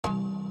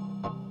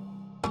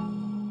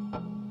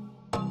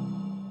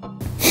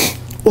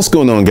What's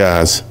going on,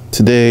 guys?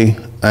 Today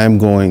I'm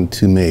going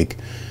to make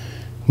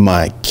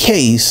my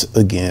case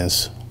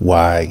against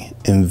why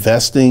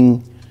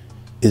investing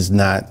is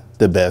not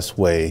the best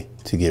way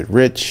to get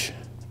rich.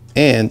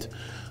 And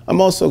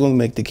I'm also going to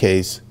make the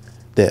case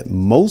that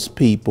most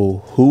people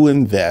who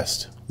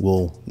invest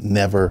will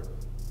never,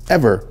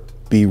 ever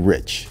be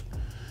rich.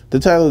 The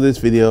title of this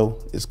video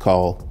is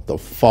called The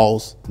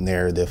False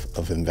Narrative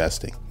of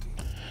Investing.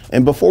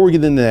 And before we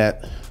get into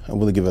that, I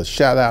want to give a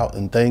shout out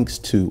and thanks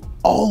to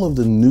all of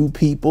the new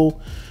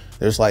people.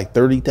 There's like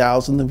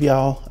 30,000 of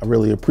y'all. I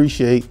really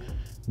appreciate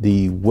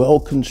the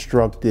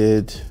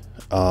well-constructed,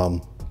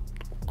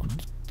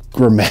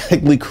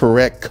 grammatically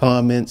correct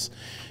comments.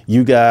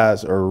 You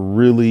guys are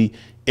really,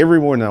 every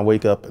morning I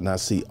wake up and I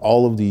see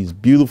all of these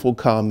beautiful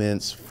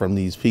comments from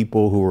these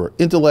people who are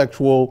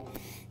intellectual,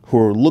 who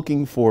are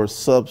looking for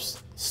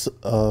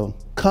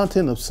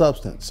content of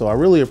substance. So I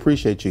really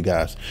appreciate you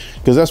guys,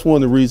 because that's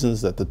one of the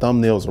reasons that the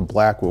thumbnails are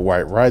black with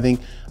white writing.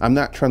 I'm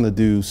not trying to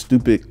do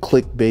stupid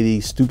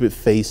clickbaity, stupid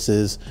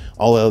faces,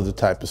 all that other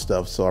type of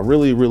stuff. So I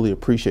really, really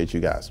appreciate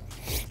you guys.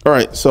 All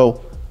right.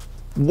 So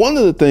one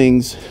of the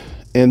things,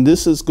 and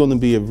this is going to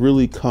be a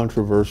really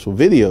controversial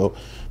video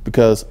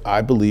because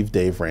I believe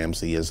Dave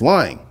Ramsey is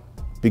lying,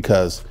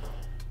 because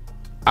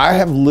I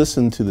have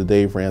listened to the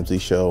Dave Ramsey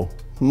show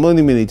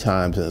many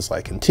times, and it's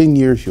like, in 10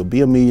 years, you'll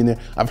be a millionaire.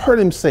 I've heard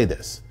him say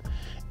this.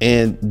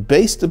 And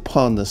based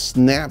upon the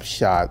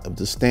snapshot of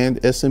the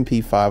standard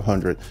S&P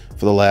 500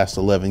 for the last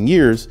 11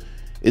 years,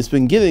 it's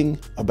been getting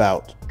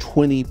about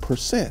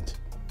 20%.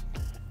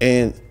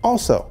 And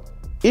also,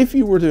 if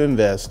you were to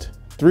invest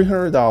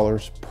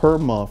 $300 per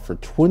month for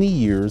 20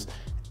 years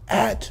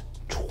at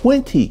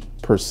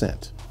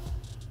 20%,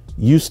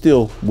 you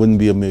still wouldn't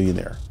be a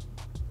millionaire.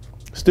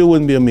 Still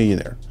wouldn't be a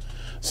millionaire.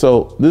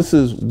 So this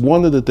is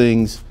one of the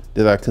things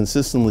that I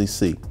consistently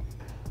see,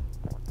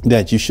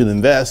 that you should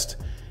invest.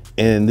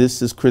 And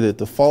this is created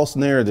the false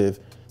narrative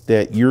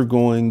that you're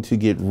going to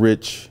get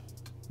rich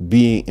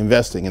being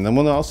investing. And I'm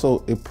going to also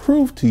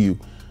prove to you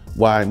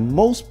why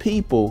most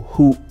people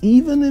who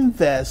even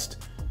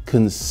invest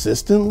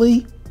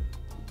consistently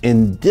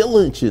and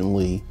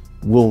diligently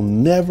will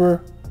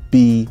never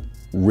be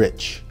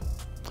rich.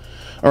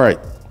 All right.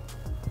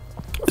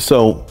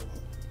 So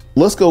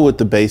let's go with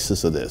the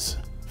basis of this.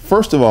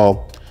 First of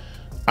all,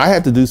 I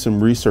had to do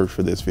some research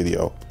for this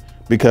video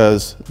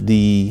because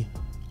the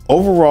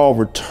overall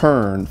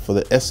return for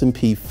the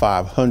S&P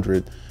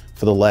 500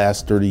 for the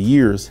last 30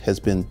 years has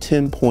been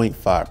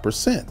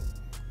 10.5%.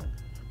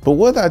 But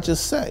what did I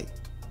just say?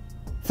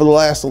 For the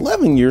last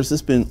 11 years,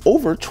 it's been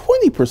over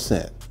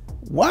 20%.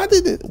 Why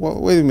did it?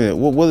 Well, wait a minute.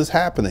 What is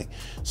happening?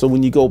 So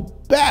when you go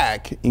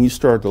back and you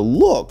start to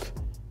look,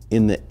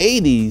 in the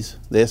 80s,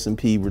 the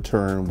S&P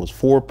return was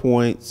 4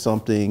 point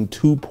something,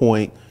 2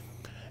 point.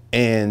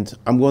 And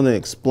I'm going to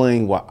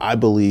explain why I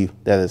believe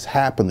that is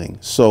happening.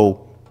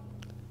 So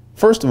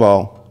first of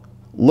all,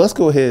 let's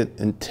go ahead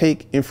and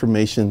take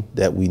information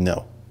that we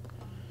know.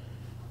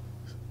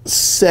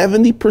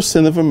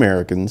 70% of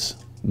Americans,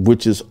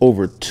 which is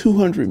over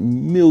 200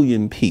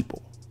 million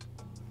people,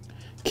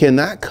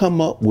 cannot come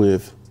up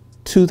with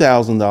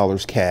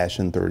 $2,000 cash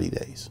in 30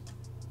 days.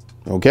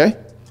 Okay?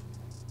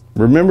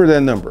 Remember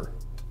that number,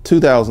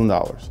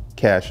 $2,000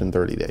 cash in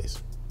 30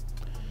 days.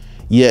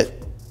 Yet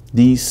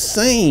these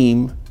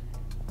same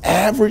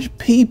average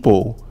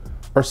people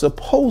are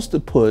supposed to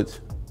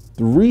put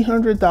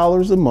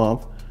 $300 a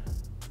month,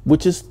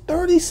 which is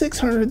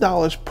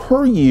 $3,600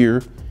 per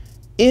year,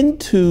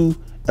 into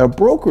a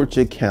brokerage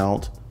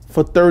account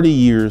for 30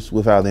 years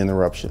without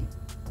interruption.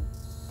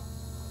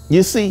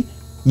 You see,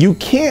 you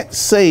can't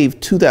save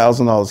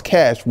 $2,000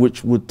 cash,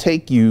 which would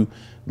take you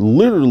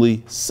literally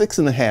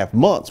 6.5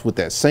 months with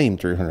that same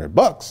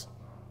 $300.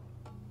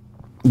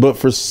 But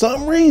for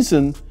some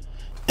reason,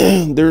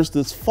 there's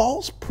this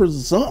false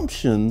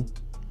presumption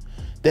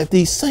that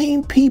these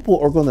same people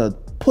are going to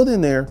put in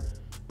there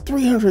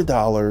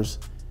 $300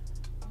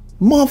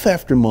 month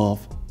after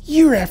month,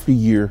 year after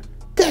year,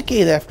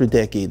 decade after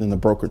decade in the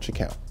brokerage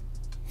account.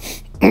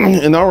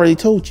 And I already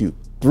told you,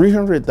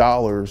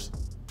 $300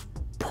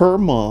 per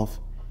month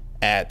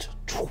at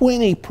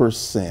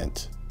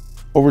 20%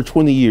 over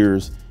 20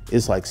 years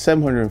is like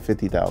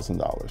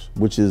 $750,000,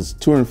 which is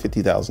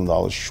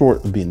 $250,000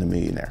 short of being a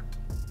millionaire.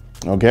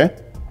 Okay?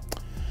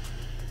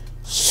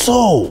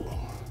 So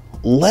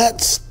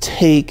let's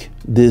take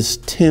this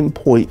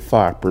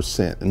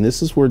 10.5%, and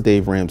this is where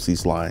Dave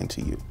Ramsey's lying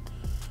to you.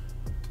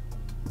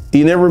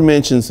 He never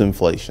mentions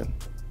inflation,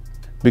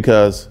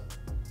 because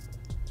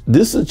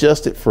this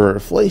adjusted for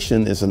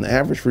inflation is an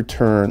average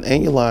return,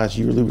 annualized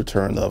yearly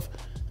return of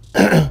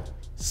 7%.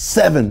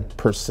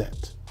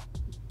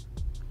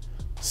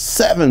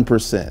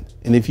 7%.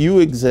 And if you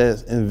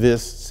invest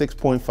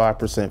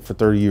 6.5% for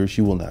 30 years,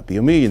 you will not be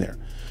a millionaire.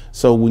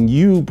 So when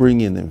you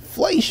bring in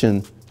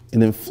inflation,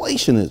 and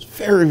inflation is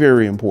very,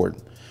 very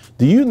important.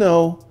 Do you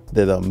know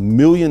that $1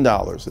 million in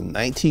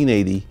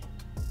 1980,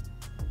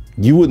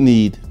 you would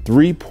need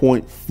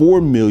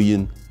 3.4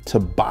 million to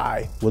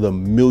buy what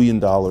 $1 million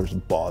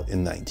bought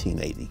in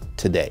 1980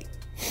 today?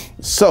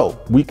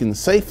 So we can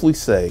safely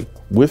say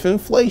with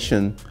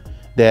inflation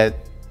that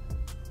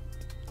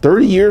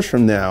 30 years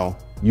from now,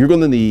 you're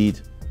going to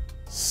need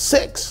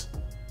 6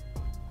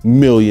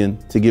 million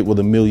to get what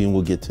a million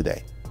will get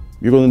today.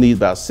 You're going to need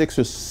about 6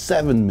 or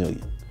 7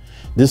 million.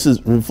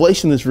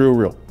 Inflation is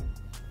real.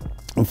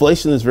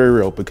 Inflation is very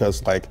real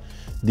because like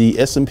the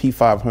S&P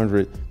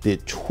 500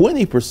 did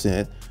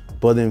 20%,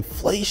 but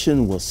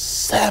inflation was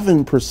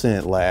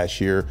 7%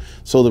 last year.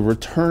 So the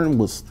return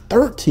was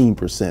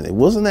 13%. It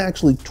wasn't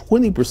actually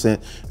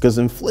 20% because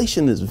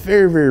inflation is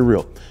very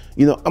real.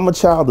 You know, I'm a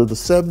child of the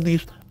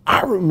 70s.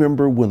 I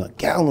remember when a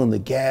gallon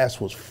of gas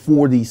was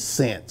 40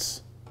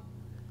 cents.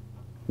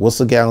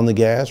 What's a gallon of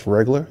gas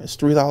regular? It's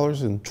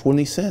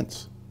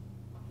 $3.20.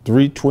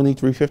 $3.20,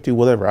 $3.50,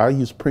 whatever. I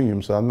use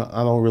premium, so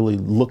I don't really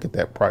look at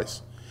that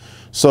price.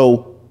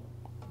 So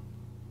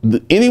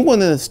anyone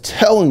that is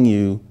telling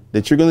you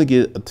that you're going to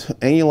get an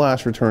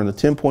annualized return of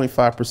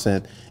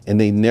 10.5% and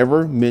they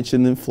never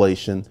mention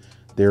inflation,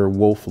 they're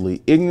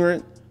woefully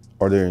ignorant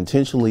or they're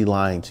intentionally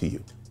lying to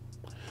you.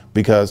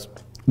 Because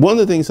one of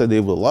the things I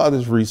did with a lot of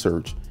this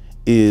research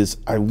is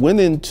I went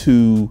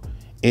into,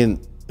 and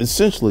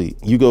essentially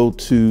you go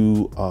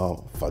to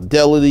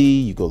Fidelity,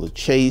 you go to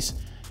Chase,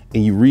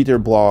 and you read their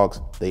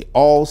blogs. They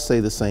all say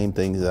the same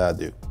things that I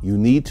do. You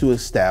need to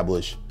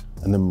establish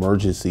an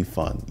emergency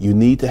fund. You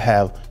need to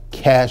have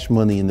cash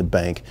money in the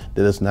bank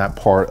that is not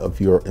part of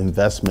your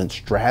investment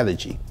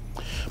strategy.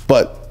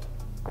 But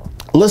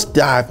let's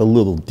dive a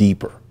little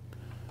deeper.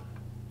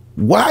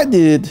 Why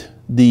did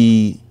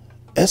the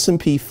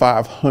S&P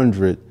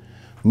 500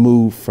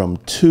 move from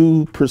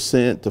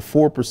 2% to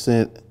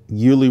 4%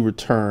 yearly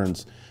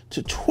returns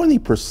to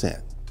 20%?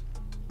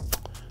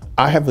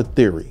 I have a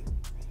theory.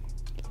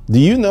 Do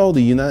you know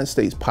the United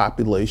States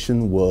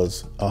population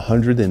was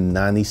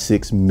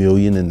 196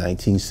 million in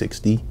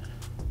 1960?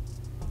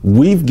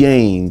 We've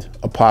gained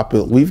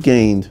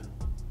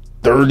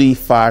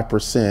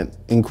 35%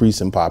 increase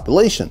in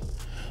population.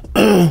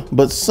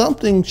 But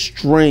something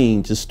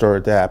strange has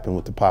started to happen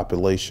with the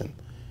population.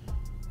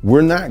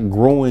 We're not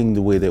growing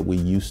the way that we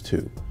used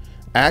to.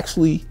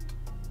 Actually,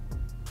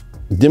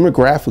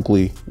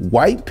 demographically,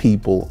 white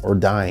people are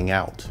dying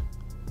out.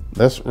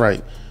 That's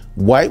right.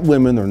 White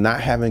women are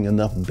not having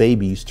enough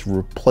babies to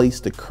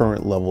replace the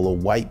current level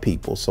of white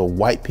people. So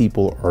white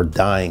people are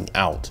dying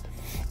out.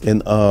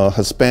 And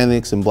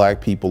Hispanics and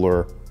black people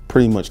are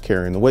pretty much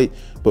carrying the weight,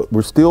 but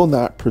we're still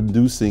not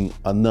producing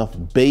enough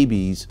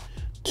babies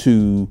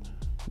to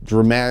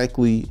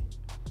dramatically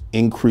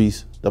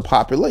increase the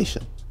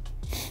population.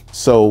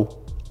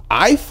 So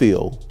I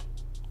feel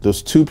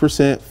those 2%,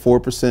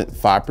 4%,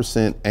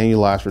 5%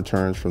 annualized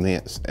returns from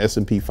the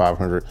S&P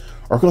 500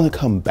 are going to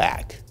come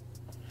back.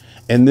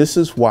 And this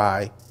is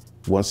why,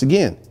 once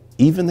again,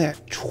 even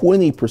that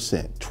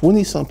 20%,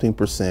 20 something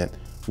percent,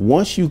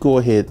 once you go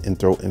ahead and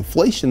throw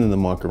inflation in the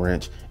monkey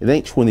wrench, it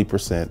ain't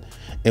 20%.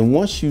 And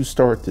once you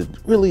start to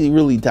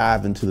really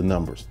dive into the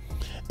numbers,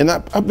 and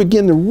I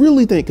begin to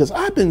really think, because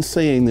I've been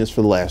saying this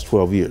for the last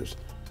 12 years,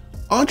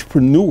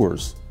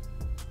 entrepreneurs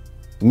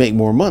make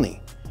more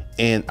money.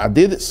 And I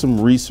did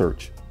some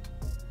research.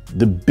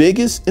 The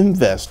biggest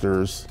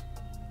investors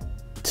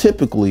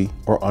typically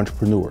are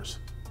entrepreneurs.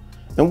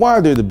 And why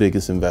are they the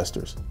biggest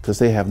investors? Because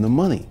they have the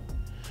money.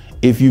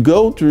 If you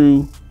go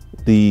through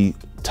the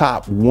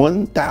top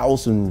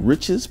 1,000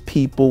 richest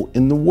people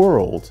in the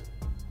world,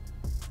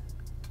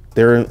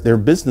 they're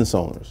business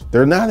owners.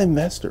 They're not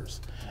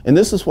investors. And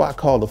this is why I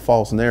call it a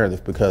false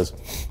narrative, because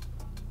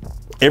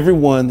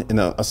everyone,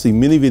 and I see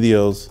many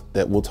videos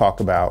that will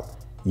talk about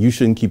you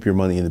shouldn't keep your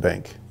money in the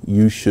bank.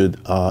 You should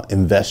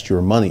invest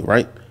your money,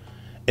 right?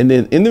 And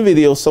then in the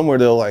video somewhere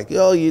they're like,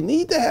 oh, you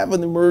need to have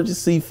an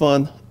emergency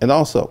fund. And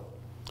also,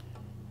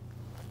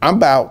 I'm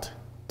about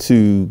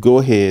to go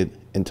ahead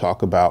and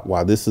talk about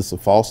why this is a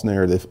false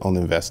narrative on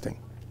investing.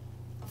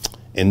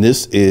 And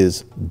this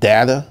is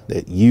data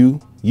that you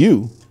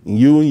can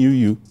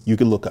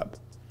look up.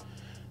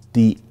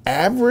 The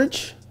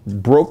average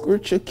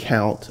brokerage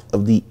account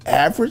of the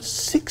average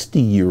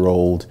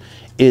 60-year-old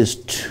is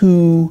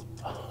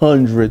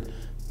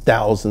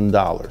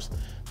 $200,000.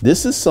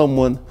 This is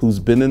someone who's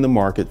been in the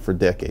market for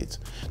decades.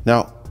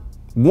 Now,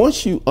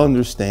 once you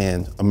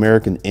understand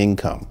American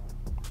income,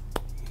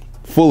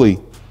 fully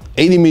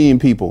 80 million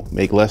people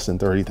make less than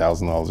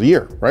 $30,000 a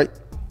year, right?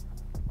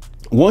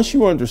 Once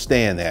you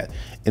understand that,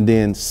 and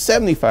then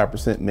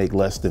 75% make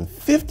less than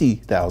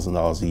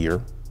 $50,000 a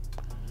year,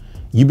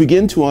 you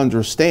begin to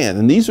understand,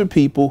 and these are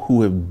people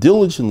who have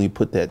diligently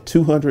put that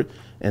 $200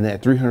 and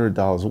that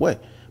 $300 away.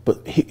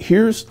 But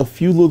here's a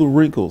few little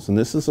wrinkles, and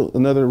this is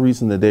another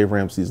reason that Dave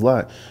Ramsey's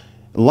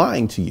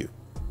lying to you.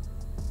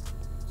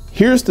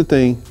 Here's the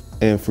thing,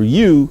 and for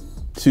you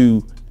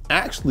to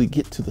actually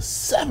get to the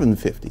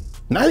 750,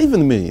 not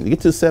even a million, to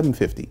get to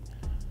 750,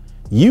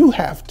 you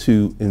have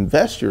to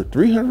invest your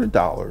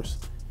 $300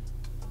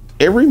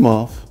 every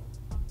month,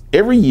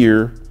 every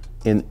year,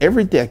 and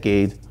every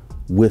decade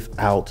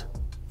without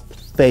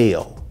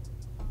fail.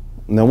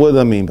 Now, what do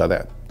I mean by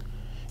that?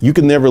 You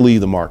can never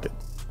leave the market.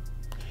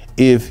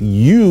 If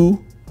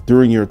you,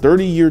 during your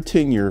 30-year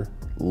tenure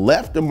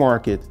left the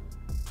market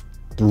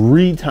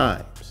 3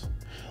 times.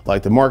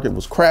 Like the market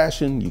was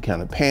crashing, you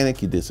kind of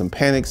panicked, you did some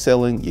panic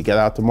selling, you got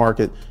out the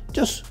market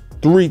just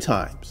 3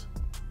 times.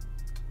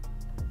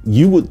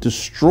 You would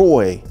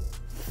destroy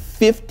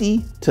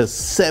 50 to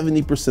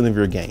 70% of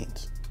your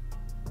gains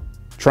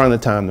trying to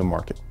time the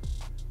market.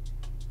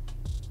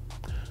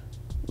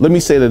 Let me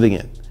say that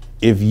again.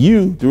 If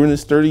you, during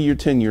this 30-year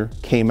tenure,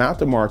 came out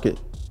the market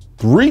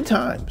 3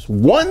 times,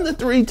 1 to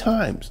 3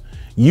 times,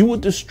 you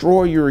would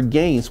destroy your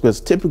gains,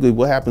 because typically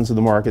what happens in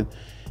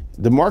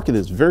the market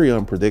is very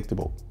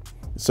unpredictable.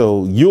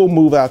 So you'll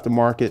move out the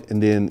market,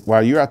 and then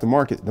while you're out the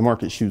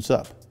market shoots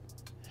up.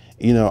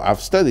 You know, I've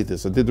studied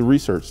this, I did the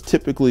research.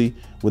 Typically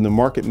when the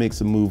market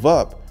makes a move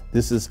up,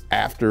 this is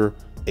after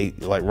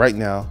like right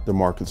now, the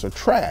markets are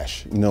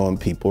trash, you know, and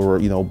people are,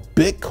 you know,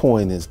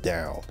 Bitcoin is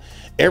down,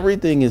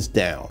 everything is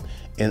down.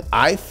 And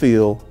I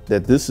feel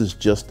that this is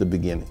just the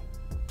beginning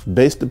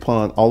based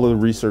upon all of the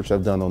research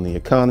I've done on the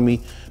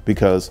economy,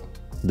 because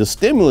the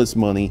stimulus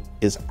money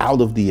is out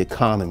of the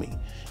economy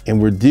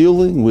and we're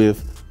dealing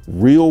with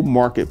real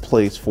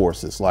marketplace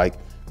forces like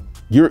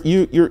your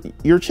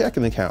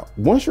checking account.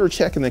 Once your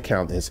checking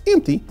account is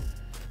empty,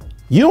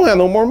 you don't have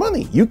no more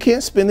money. You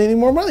can't spend any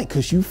more money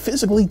because you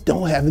physically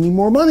don't have any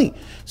more money.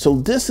 So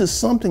this is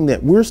something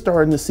that we're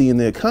starting to see in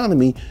the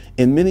economy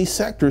in many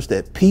sectors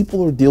that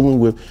people are dealing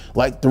with,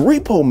 like the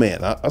repo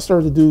man. I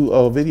started to do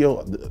a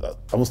video.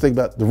 I was thinking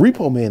about the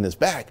repo man is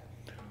back.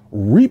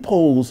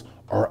 Repos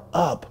are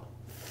up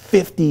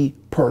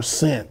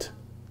 50%.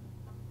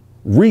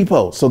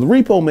 Repos. So the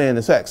repo man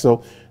is back.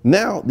 So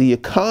now the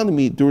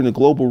economy during the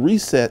global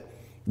reset,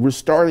 we're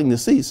starting to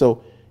see.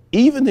 So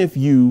even if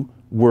you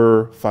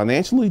were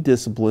financially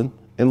disciplined,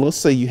 and let's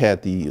say you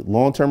had the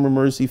long-term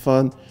emergency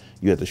fund,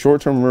 you had the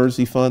short-term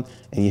emergency fund,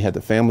 and you had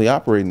the family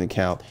operating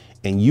account,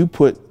 and you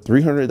put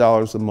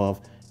 $300 a month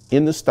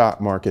in the stock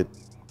market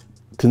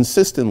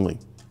consistently,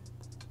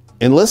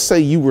 and let's say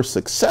you were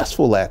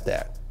successful at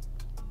that,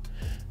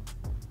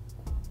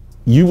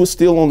 you would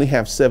still only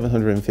have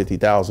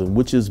 $750,000,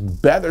 which is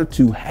better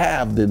to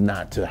have than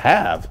not to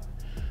have.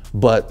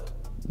 But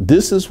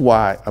this is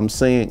why I'm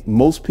saying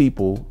most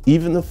people,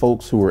 even the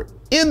folks who are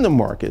in the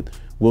market,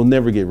 will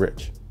never get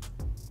rich.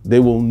 They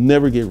will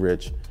never get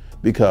rich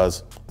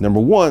because, number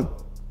one,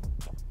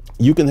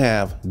 you can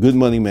have good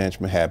money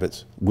management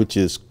habits, which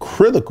is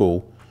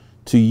critical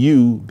to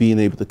you being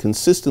able to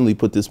consistently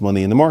put this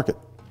money in the market.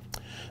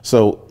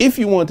 So if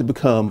you want to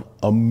become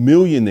a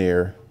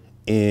millionaire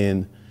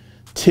in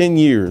 10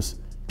 years,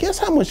 guess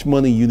how much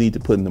money you need to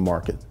put in the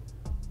market?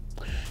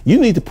 You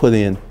need to put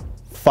in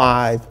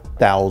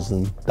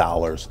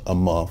 $5,000 a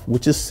month,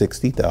 which is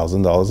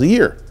 $60,000 a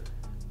year.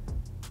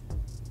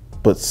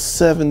 But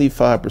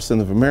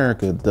 75% of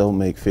America don't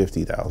make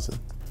 50,000.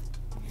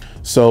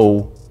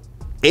 So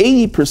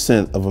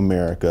 80% of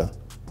America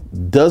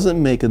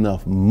doesn't make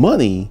enough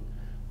money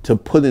to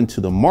put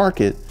into the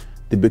market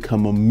to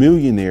become a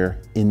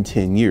millionaire in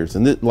 10 years.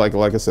 And like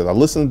I said, I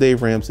listen to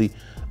Dave Ramsey.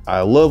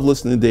 I love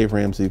listening to Dave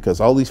Ramsey because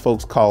all these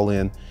folks call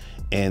in,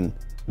 and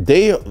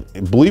they,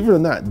 believe it or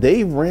not,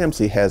 Dave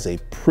Ramsey has a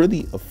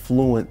pretty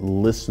affluent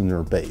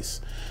listener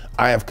base.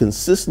 I have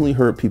consistently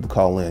heard people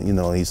call in, you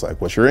know, he's like,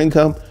 what's your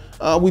income?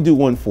 We do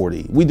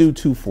 140, we do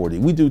 240,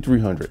 we do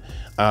 300.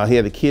 He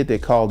had a kid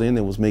that called in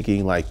that was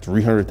making like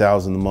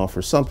 300,000 a month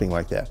or something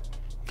like that.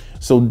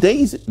 So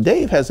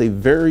Dave has a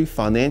very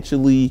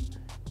financially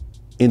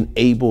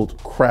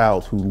enabled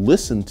crowd who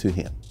listen to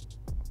him.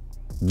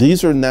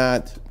 These are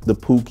not the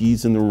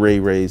Pookies and the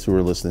Ray Rays who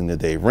are listening to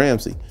Dave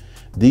Ramsey.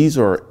 These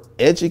are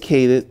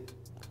educated,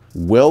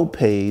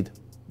 well-paid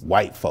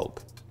white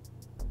folk.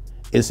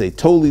 It's a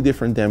totally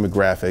different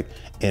demographic,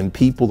 and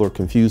people are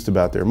confused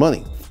about their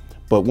money.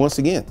 But once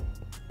again,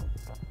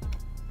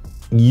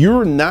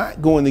 you're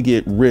not going to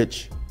get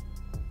rich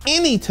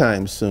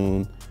anytime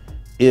soon,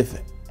 if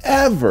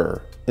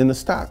ever, in the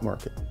stock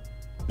market.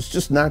 It's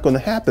just not going to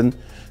happen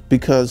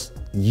because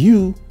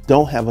you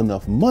don't have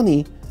enough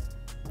money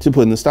to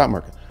put in the stock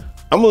market.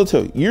 I'm going to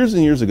tell you, years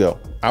and years ago,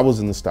 I was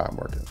in the stock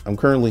market. I'm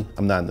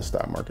not in the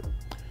stock market.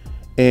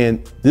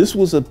 And this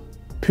was a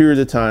period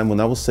of time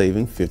when I was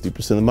saving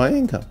 50% of my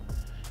income.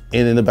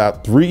 And in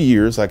about 3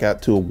 years, I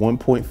got to a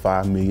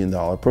 $1.5 million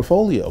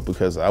portfolio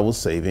because I was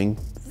saving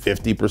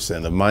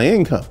 50% of my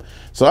income.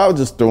 So I was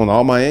just throwing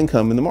all my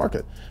income in the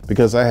market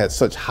because I had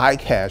such high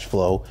cash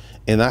flow,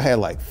 and I had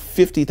like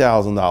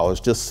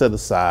 $50,000 just set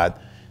aside.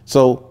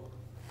 So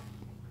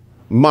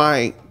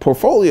my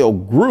portfolio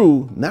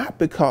grew not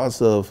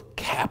because of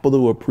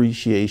capital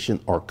appreciation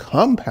or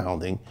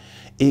compounding.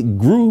 It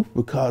grew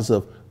because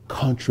of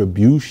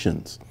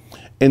contributions.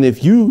 And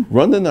if you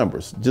run the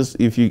numbers, just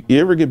if you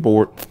ever get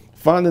bored,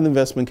 find an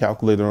investment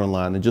calculator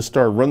online and just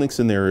start running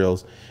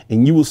scenarios,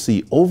 and you will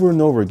see over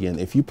and over again,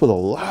 if you put a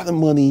lot of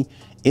money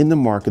in the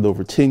market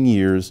over 10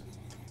 years,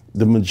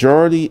 the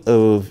majority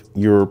of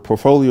your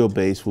portfolio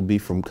base will be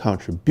from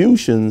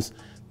contributions,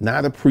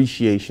 not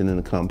appreciation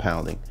and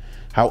compounding.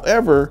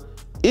 However,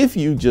 if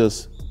you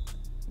just,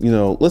 you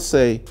know, let's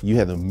say you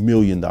had $1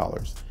 million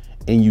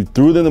and you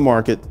threw it in the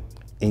market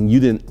and you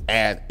didn't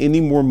add any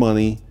more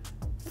money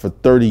for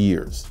 30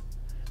 years,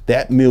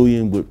 that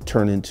million would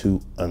turn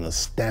into an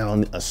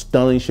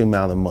astonishing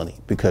amount of money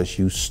because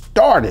you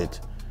started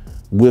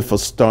with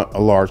a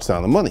large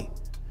sum of money.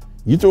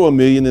 You throw $1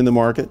 million in the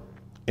market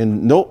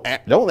and don't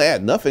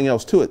add nothing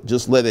else to it.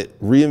 Just let it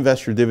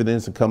reinvest your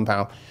dividends and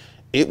compound.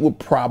 It would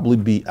probably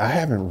be, I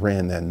haven't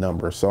ran that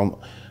number, so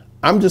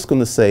I'm just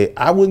gonna say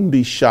I wouldn't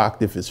be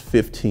shocked if it's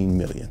 15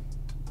 million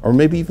or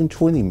maybe even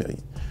 20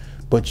 million,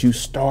 but you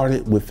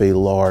started with a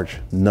large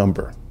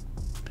number.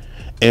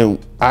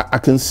 And I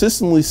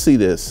consistently see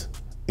this,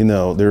 you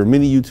know, there are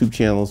many YouTube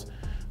channels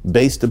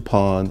based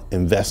upon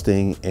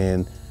investing,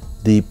 and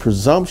the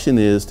presumption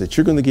is that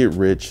you're gonna get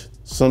rich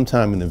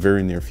sometime in the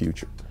very near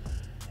future.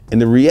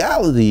 And the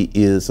reality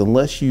is,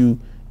 unless you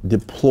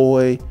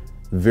deploy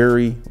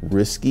very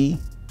risky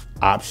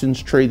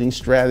options trading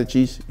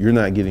strategies, you're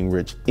not getting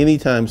rich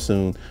anytime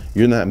soon.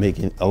 You're not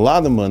making a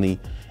lot of money,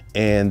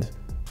 and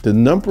the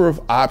number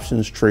of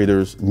options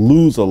traders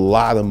lose a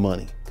lot of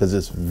money because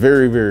it's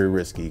very, very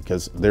risky,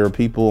 because there are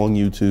people on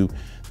YouTube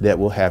that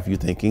will have you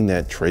thinking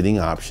that trading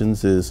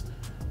options is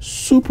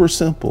super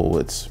simple.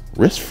 It's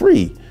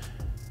risk-free.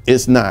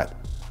 It's not.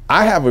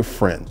 I have a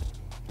friend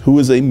who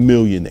is a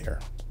millionaire,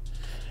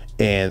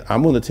 and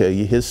I'm going to tell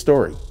you his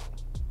story.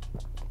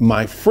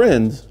 My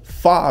friend's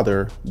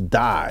father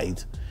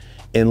died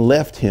and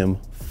left him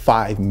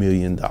 $5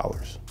 million.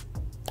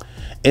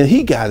 And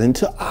he got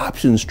into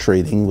options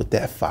trading with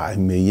that $5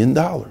 million.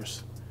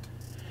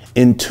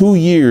 In 2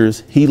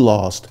 years, he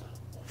lost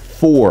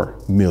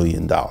 $4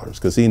 million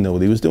because he didn't know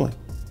what he was doing.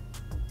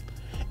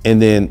 And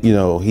then,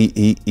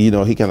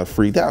 he kind of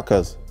freaked out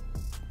because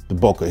the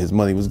bulk of his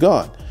money was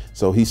gone.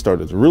 So he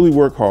started to really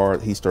work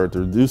hard. He started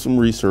to do some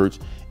research.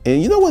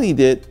 And you know what he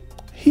did?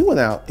 He went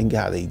out and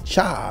got a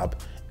job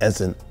as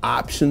an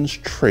options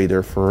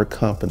trader for a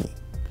company.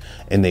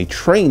 And they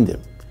trained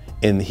him.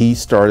 And he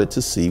started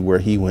to see where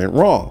he went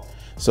wrong.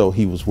 So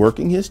he was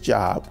working his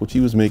job, which he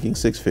was making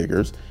 6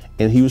 figures,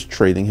 and he was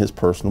trading his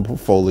personal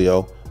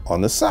portfolio on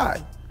the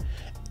side.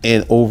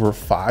 And over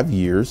 5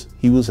 years,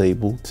 he was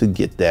able to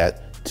get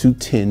that to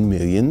 $10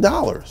 million.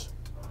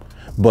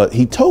 But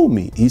he told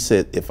me, he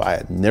said, if I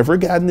had never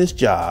gotten this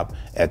job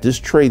at this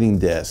trading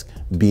desk,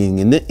 being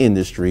in the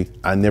industry,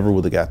 I never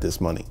would have got this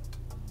money.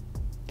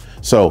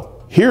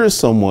 So here is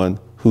someone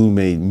who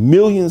made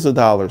millions of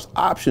dollars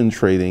option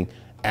trading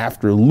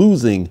after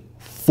losing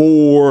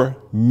 $4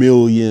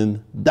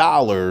 million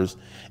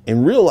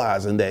and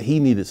realizing that he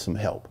needed some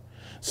help.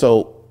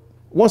 So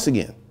once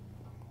again,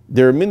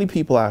 there are many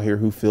people out here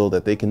who feel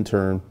that they can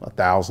turn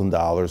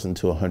 $1,000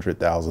 into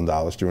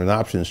 $100,000 during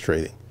options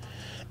trading.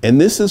 And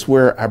this is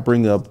where I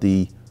bring up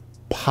the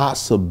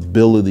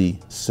possibility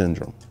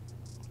syndrome.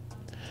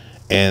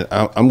 And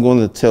I'm going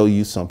to tell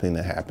you something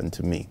that happened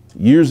to me.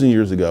 Years and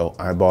years ago,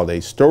 I bought a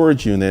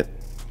storage unit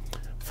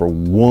for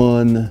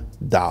 $1,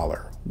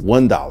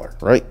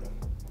 right?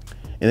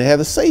 And it had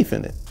a safe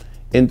in it.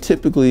 And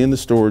typically in the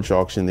storage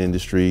auction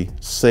industry,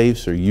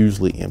 safes are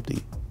usually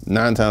empty.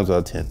 9 times out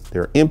of 10,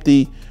 they're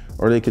empty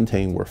or they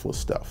contain worthless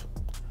stuff.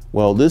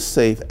 Well, this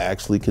safe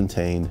actually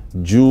contained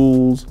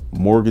jewels,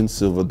 Morgan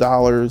silver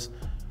dollars,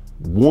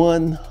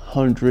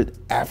 100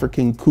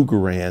 African cougar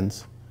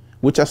rands,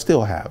 which I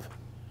still have.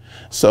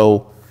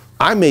 So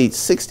I made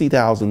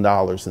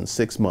 $60,000 in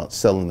 6 months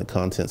selling the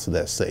contents of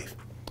that safe.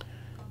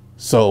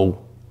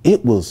 So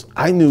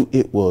I knew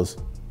it was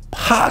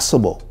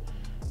possible.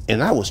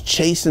 And I was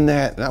chasing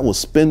that, and I was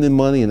spending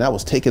money, and I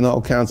was taking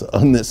all kinds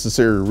of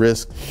unnecessary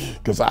risks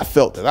because I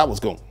felt that I was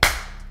going,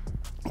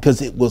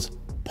 because it was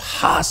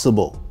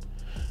possible.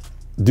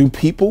 Do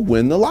people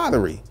win the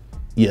lottery?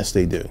 Yes,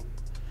 they do.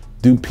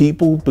 Do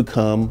people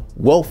become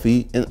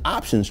wealthy in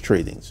options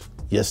tradings?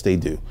 Yes, they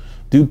do.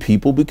 Do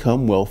people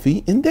become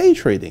wealthy in day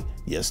trading?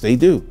 Yes, they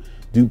do.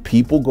 Do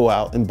people go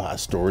out and buy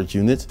storage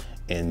units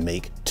and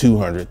make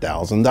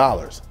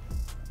 $200,000?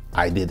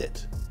 I did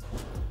it.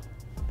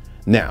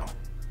 Now,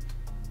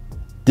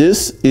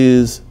 this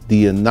is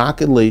the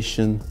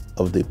inoculation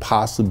of the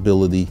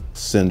possibility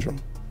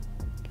syndrome.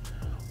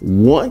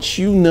 Once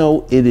you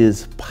know it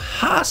is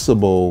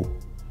possible,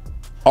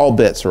 all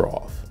bets are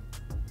off.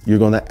 You're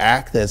going to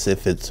act as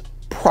if it's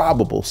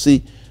probable.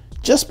 See,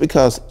 just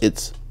because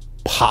it's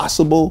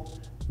possible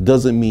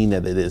doesn't mean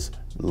that it is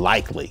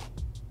likely.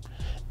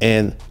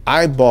 And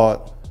I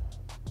bought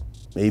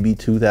maybe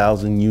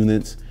 2,000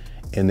 units,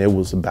 and there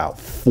was about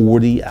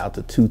 40 out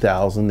of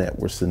 2,000 that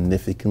were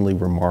significantly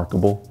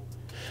remarkable.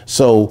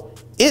 So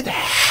it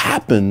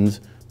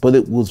happened, but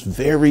it was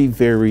very,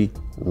 very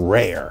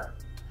rare.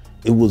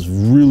 It was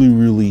really,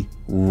 really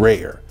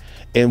rare.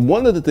 And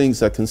one of the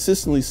things I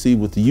consistently see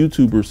with the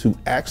YouTubers who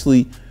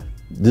actually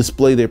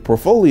display their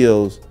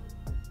portfolios,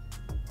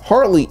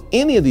 hardly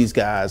any of these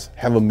guys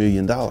have $1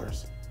 million.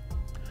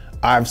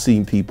 I've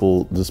seen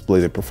people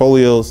display their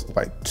portfolios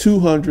like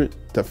 200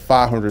 to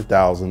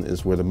 500,000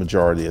 is where the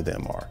majority of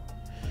them are.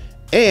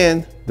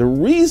 And the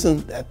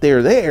reason that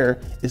they're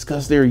there is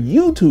because they're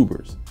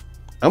YouTubers.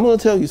 I'm going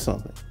to tell you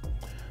something.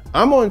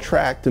 I'm on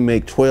track to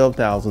make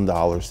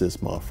 $12,000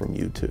 this month from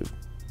YouTube.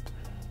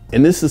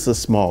 And this is a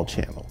small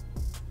channel.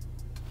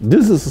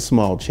 This is a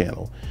small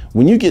channel.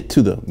 When you get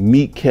to the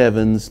Meet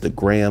Kevins, the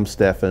Graham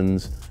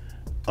Steffens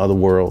of the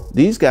world,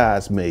 these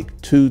guys make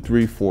 2,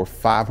 3, 4,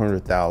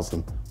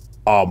 500,000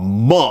 a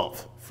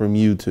month from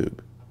YouTube.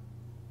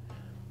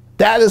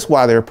 That is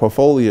why their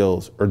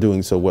portfolios are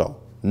doing so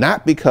well,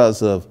 not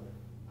because of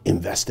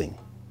investing.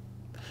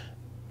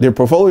 Their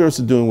portfolios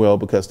are doing well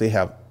because they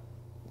have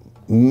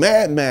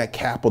mad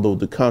capital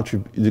to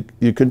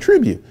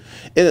contribute.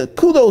 And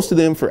kudos to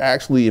them for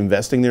actually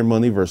investing their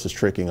money versus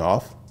tricking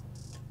off.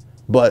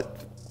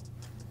 But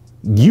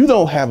you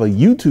don't have a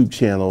YouTube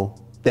channel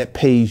that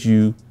pays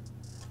you.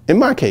 In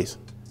my case,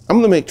 I'm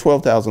going to make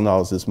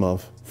 $12,000 this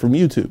month from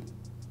YouTube,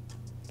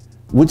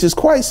 which is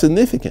quite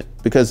significant,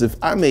 because if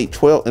I make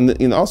 12,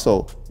 and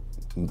also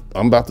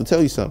I'm about to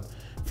tell you something,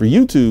 for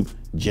YouTube,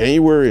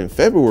 January and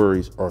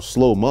February are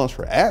slow months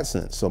for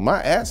AdSense. So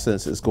my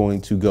AdSense is going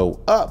to go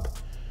up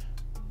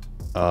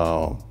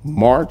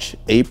March,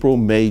 April,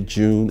 May,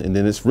 June, and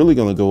then it's really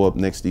going to go up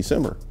next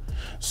December.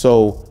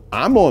 So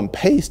I'm on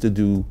pace to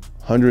do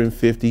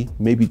 150,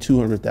 maybe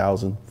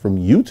 200,000 from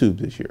YouTube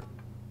this year.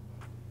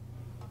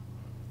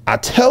 I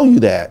tell you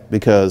that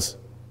because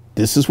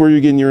this is where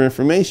you're getting your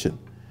information.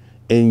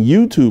 And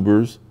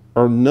YouTubers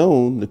are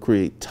known to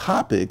create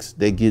topics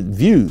that get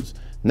views,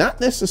 not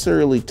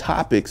necessarily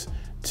topics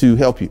to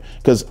help you.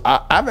 Because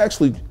I've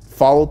actually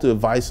followed the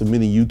advice of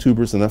many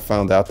YouTubers, and I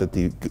found out that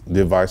the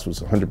advice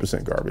was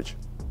 100%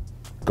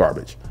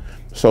 garbage.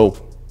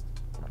 So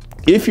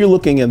if you're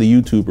looking at a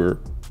YouTuber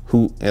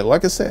who, and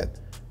like I said,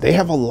 they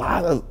have a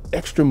lot of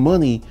extra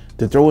money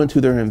to throw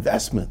into their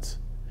investments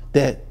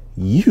that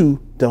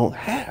you don't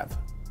have.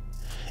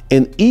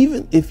 And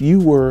even if you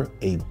were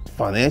a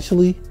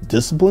financially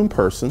disciplined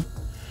person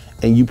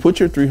and you put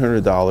your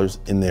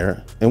 $300 in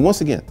there, and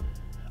once again,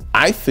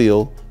 I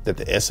feel that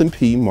the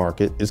S&P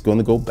market is going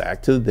to go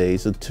back to the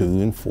days of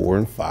 2 and 4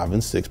 and 5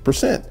 and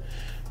 6%.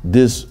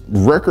 This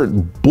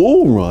record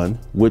bull run,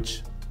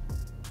 which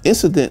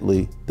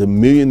incidentally, the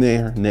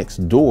millionaire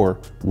next door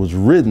was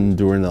ridden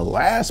during the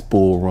last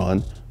bull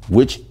run,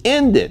 which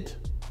ended.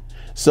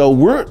 So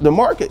the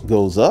market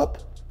goes up,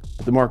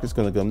 but the market's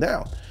going to come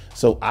down.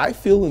 So I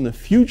feel in the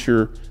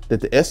future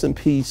that the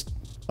S&P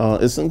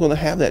isn't going to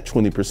have that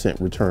 20%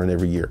 return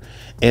every year.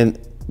 And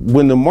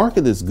when the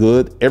market is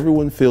good,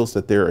 everyone feels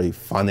that they're a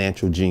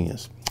financial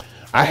genius.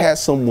 I had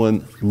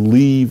someone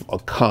leave a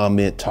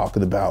comment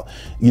talking about,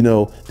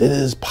 that it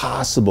is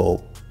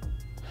possible.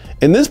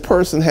 And this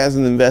person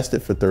hasn't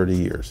invested for 30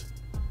 years.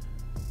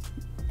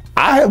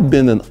 I have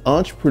been an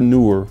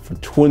entrepreneur for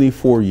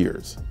 24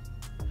 years.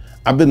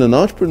 I've been an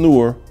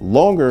entrepreneur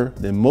longer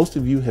than most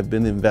of you have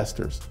been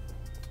investors.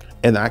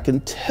 And I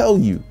can tell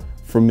you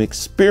from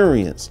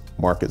experience,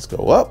 markets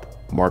go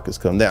up, markets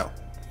come down.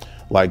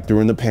 Like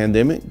during the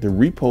pandemic, the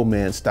repo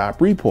man stopped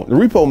repoing. The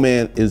repo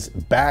man is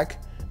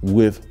back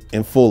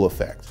in full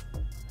effect.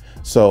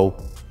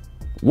 So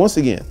once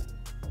again,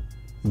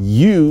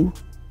 you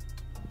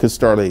could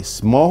start a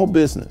small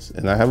business.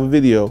 And I have a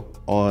video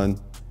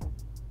on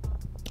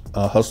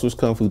Hustlers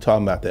Kung Fu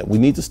talking about that. We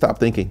need to stop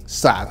thinking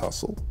side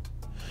hustle,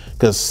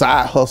 because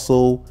side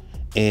hustle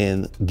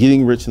and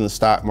getting rich in the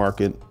stock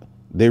market,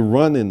 they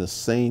run in the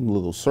same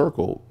little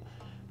circle,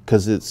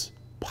 because it's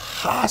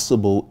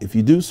possible if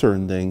you do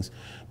certain things,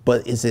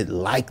 but is it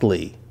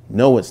likely?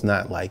 No, it's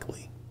not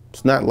likely.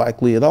 It's not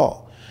likely at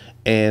all.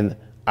 And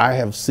I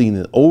have seen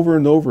it over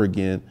and over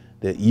again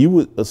that you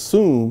would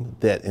assume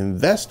that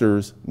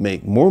investors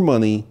make more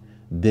money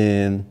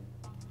than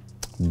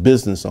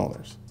business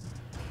owners.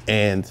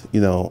 And,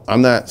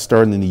 I'm not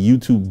starting in the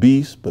YouTube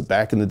beast, but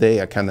back in the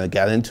day, I kind of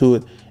got into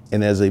it.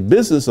 And as a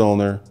business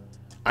owner,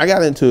 I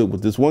got into it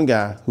with this one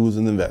guy who was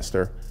an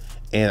investor.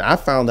 And I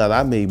found out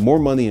I made more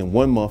money in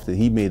 1 month than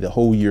he made the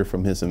whole year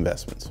from his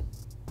investments.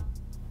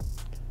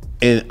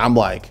 And I'm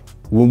like,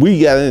 when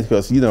we got into it,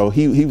 because,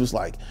 he was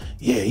like,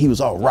 yeah, he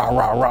was all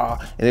rah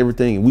and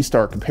everything. And we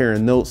start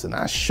comparing notes, and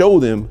I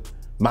showed him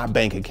my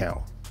bank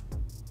account,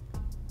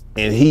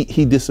 and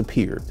he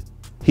disappeared.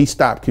 He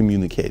stopped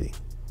communicating.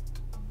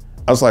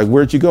 I was like,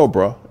 where'd you go,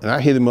 bro? And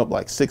I hit him up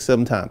like 6,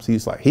 7 times.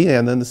 He's like, he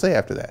had nothing to say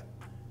after that.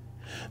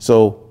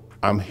 So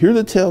I'm here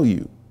to tell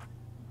you,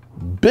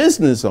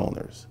 business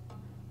owners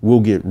will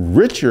get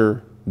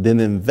richer than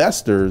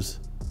investors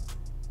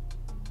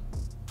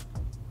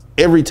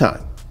every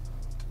time.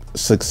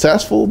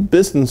 Successful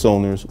business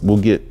owners will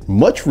get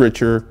much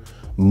richer,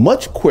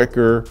 much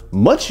quicker,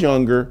 much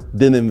younger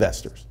than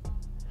investors.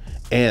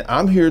 And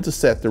I'm here to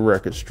set the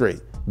record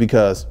straight,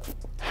 because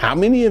how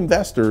many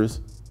investors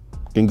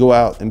can go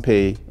out and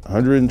pay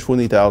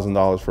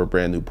 $120,000 for a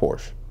brand new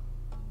Porsche?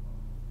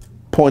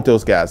 Point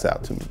those guys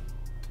out to me.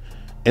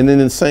 And then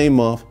in the same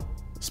month,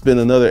 spend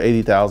another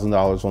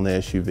 $80,000 on the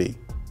SUV,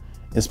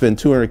 and spend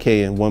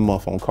 $200K in 1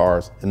 month on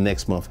cars, and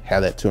next month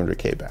have that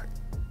 $200K back.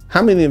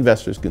 How many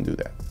investors can do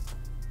that?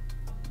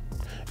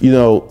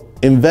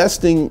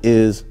 Investing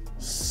is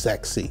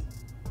sexy.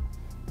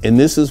 And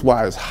this is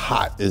why it's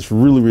hot. It's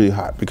really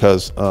hot,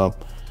 because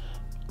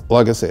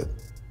like I said,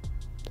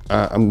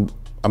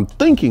 I'm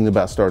thinking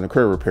about starting a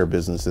credit repair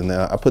business, and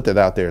I put that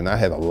out there, and I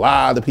had a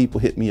lot of people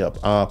hit me up.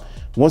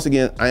 Once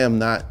again, I'm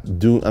not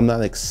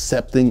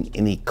accepting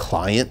any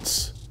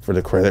clients for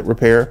the credit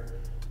repair.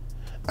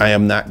 I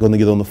am not going to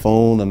get on the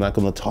phone. I'm not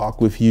going to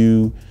talk with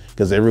you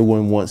because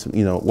everyone wants,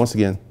 once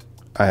again,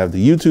 I have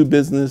the YouTube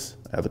business,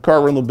 I have the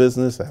car rental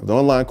business, I have the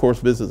online course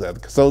business, I have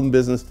the consulting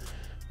business.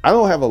 I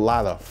don't have a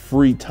lot of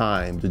free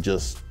time to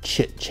just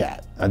chit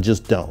chat. I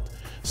just don't.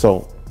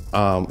 So,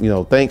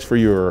 thanks for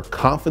your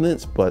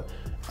confidence, but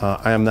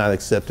I am not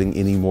accepting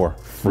any more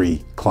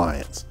free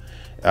clients.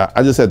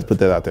 I just had to put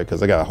that out there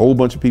because I got a whole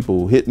bunch of people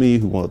who hit me,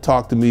 who want to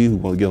talk to me, who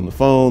want to get on the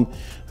phone,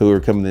 who are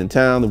coming in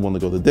town, who want to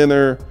go to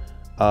dinner.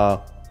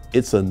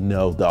 It's a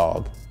no,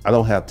 dog. I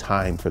don't have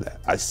time for that.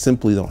 I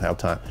simply don't have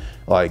time.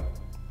 Like,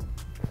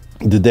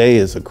 today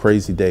is a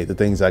crazy day, the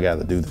things I got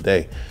to do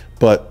today.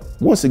 But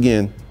once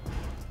again,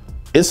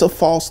 it's a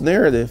false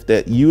narrative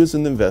that you as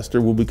an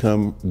investor will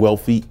become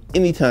wealthy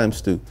anytime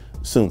soon.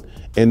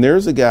 And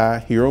there's a guy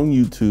here on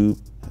YouTube,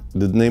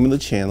 the name of the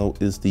channel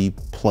is The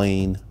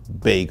Plain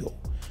Bagel.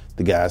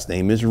 The guy's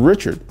name is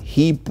Richard.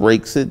 He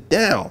breaks it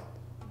down.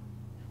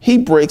 He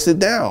breaks it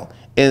down.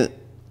 And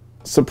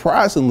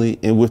surprisingly,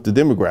 and with the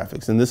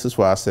demographics, and this is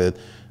why I said,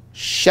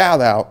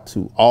 shout out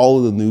to all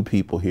of the new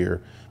people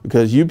here,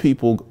 because you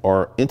people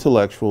are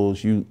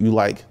intellectuals, you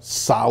like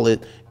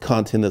solid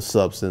content of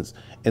substance.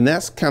 And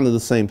that's kind of the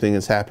same thing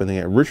that's happening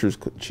at Richard's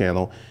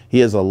channel. He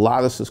has a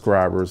lot of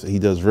subscribers. He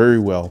does very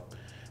well.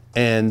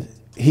 And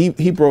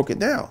he broke it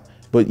down.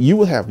 But you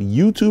will have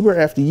YouTuber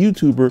after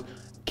YouTuber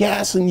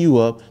gassing you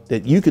up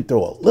that you could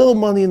throw a little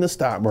money in the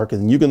stock market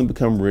and you're going to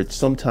become rich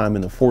sometime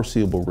in the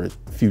foreseeable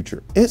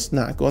future. It's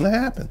not going to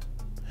happen.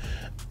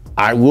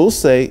 I will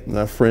say,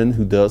 my friend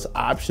who does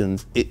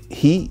options,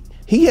 he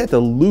had to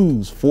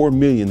lose $4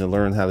 million to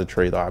learn how to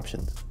trade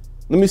options.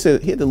 Let me say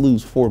that he had to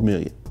lose $4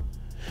 million.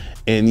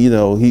 And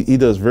he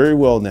does very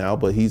well now,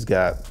 but he's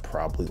got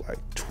probably like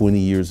 20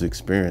 years of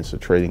experience of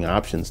trading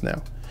options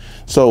now.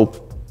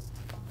 So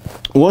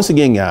once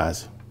again,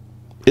 guys,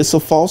 it's a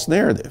false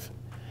narrative.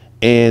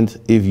 And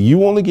if you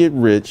want to get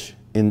rich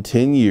in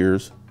 10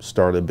 years,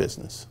 start a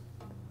business.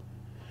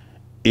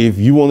 If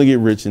you want to get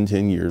rich in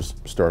 10 years,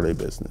 start a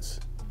business.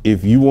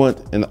 If you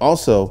want, and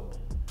also,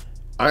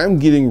 I'm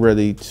getting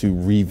ready to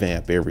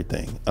revamp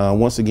everything.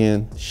 Once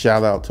again,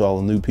 shout out to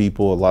all the new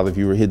people. A lot of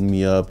you are hitting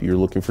me up. You're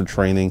looking for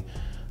training.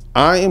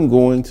 I am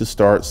going to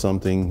start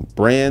something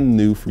brand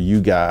new for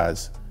you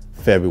guys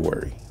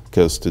February,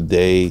 because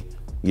today,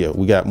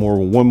 we got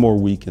one more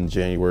week in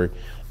January,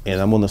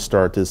 and I'm going to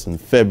start this in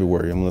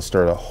February. I'm going to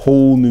start a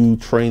whole new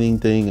training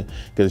thing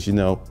because,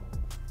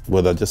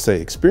 what I just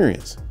say,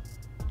 experience.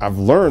 I've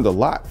learned a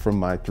lot from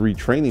my 3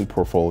 training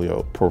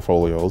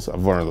portfolios.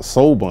 I've learned a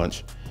soul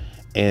bunch.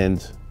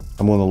 And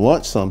I'm going to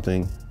launch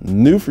something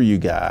new for you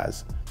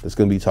guys that's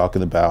going to be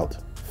talking about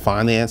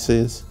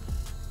finances.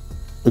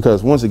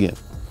 Because once again,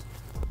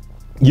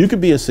 you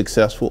could be a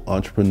successful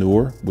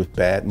entrepreneur with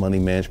bad money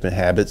management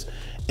habits,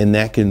 and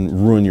that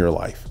can ruin your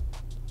life.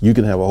 You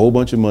can have a whole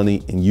bunch of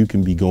money and you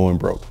can be going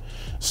broke.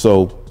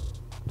 So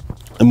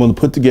I'm going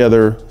to put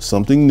together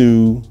something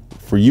new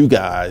for you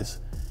guys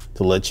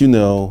to let you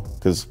know,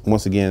 because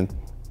once again,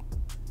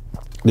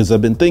 because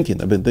I've been thinking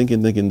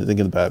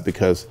about it,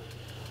 because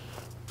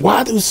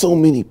why do so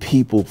many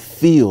people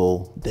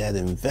feel that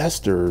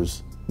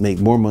investors make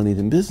more money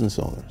than business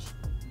owners?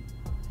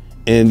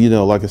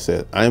 And like I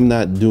said, I'm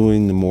not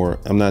doing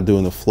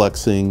the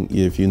flexing.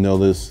 If you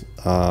notice,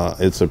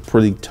 it's a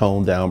pretty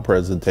toned down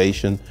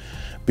presentation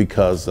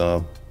because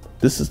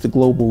this is the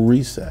global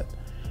reset.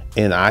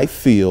 And I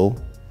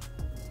feel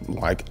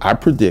like I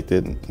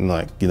predicted, when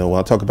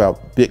I talk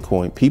about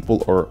Bitcoin,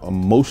 people are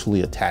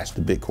emotionally attached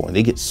to Bitcoin.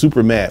 They get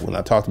super mad when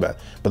I talked about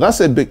it. But I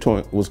said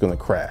Bitcoin was going to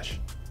crash.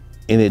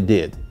 And it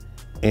did.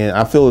 And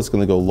I feel it's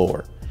going to go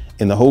lower.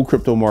 And the whole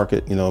crypto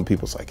market,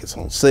 people's like, it's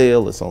on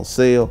sale, it's on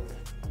sale.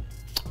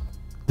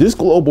 This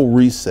global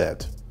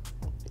reset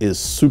is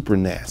super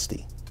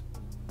nasty.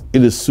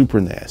 It is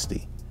super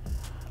nasty.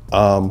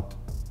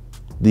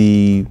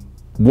 The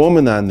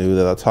woman I knew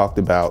that I talked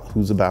about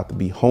who's about to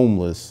be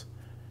homeless,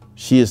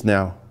 she is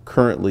now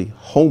currently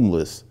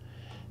homeless.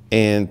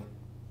 And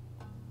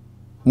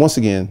once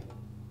again,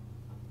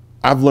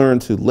 I've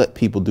learned to let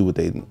people do what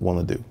they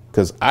want to do,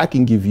 because I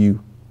can give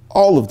you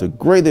all of the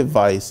great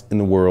advice in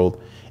the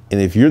world. And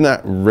if you're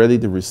not ready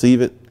to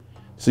receive it,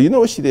 so you know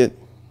what she did?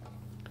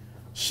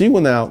 She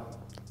went out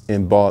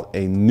and bought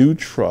a new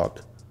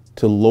truck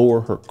to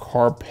lower her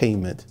car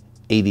payment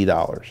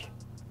 $80.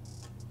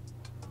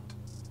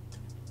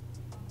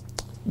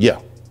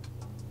 Yeah.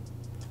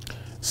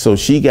 So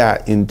she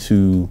got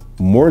into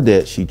more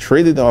debt. She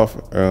traded off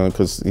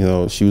because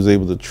she was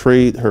able to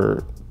trade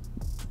her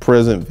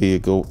present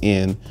vehicle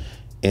in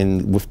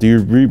and with the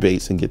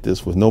rebates and get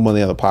this with no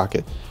money out of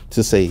pocket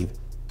to save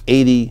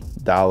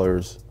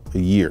 $80 a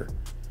year,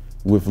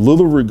 with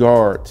little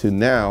regard to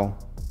now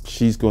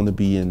she's going to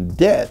be in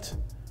debt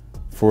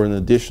for an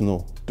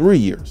additional 3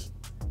 years.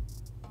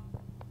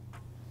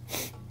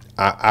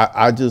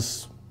 I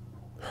just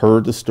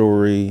heard the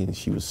story and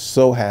she was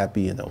so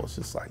happy, and I was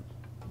just like,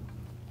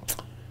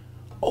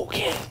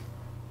 okay.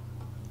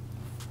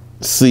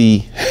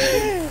 See,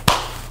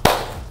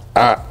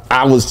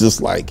 I was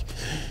just like,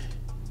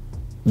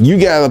 you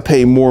gotta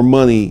pay more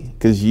money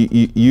because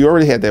you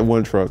already had that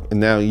one truck, and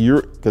now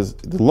because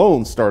the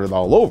loan started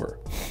all over.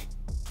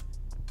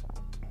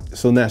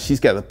 So now she's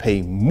got to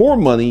pay more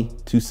money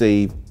to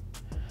save.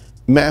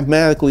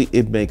 Mathematically,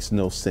 it makes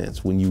no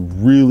sense when you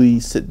really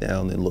sit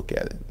down and look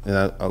at it. And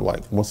I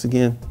like, once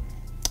again,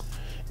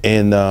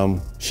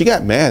 and she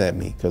got mad at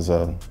me because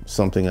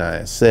something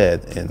I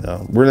said, and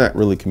we're not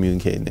really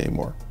communicating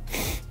anymore.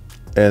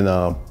 And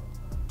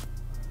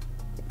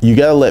you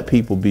got to let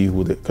people be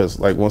with it, because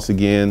like, once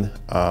again,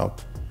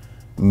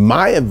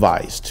 my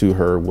advice to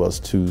her was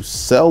to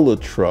sell the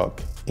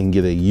truck and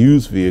get a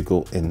used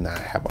vehicle and not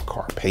have a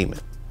car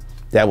payment.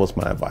 That was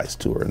my advice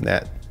to her, and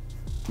that,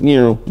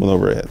 went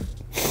over her head.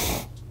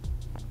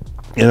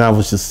 And I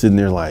was just sitting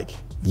there like,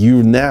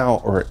 you now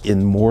are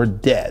in more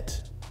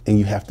debt and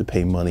you have to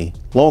pay money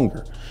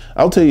longer.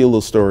 I'll tell you a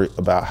little story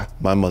about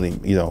my money.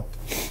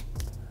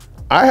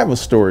 I have a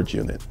storage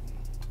unit.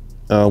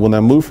 When I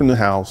moved from the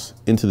house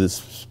into this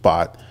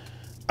spot,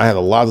 I had a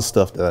lot of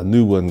stuff that I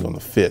knew wasn't going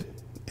to fit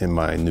in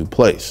my new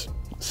place.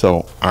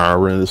 So I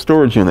rented a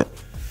storage unit.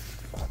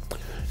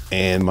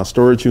 And my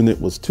storage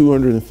unit was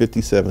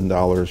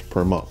 $257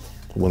 per month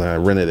when I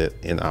rented it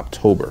in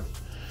October.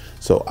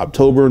 So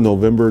October,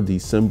 November,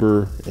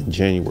 December, and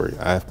January,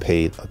 I've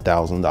paid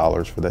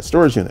 $1,000 for that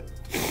storage unit.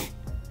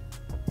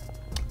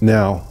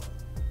 Now,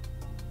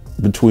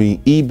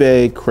 between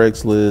eBay,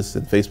 Craigslist,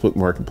 and Facebook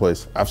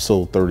Marketplace, I've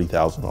sold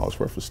 $30,000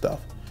 worth of stuff.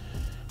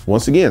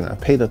 Once again, I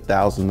paid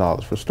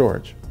 $1,000 for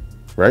storage,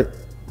 right?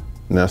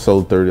 And I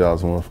sold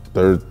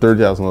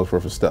 $30,000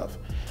 worth of stuff.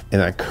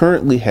 And I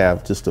currently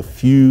have just a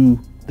few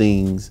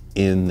things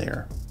in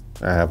there.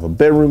 I have a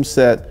bedroom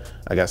set,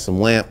 I got some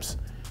lamps,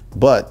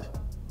 but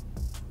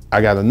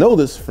I got a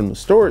notice from the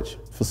storage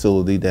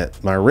facility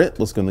that my rent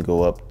was gonna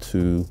go up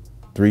to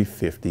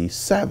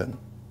 $357.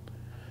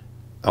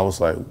 I was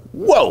like,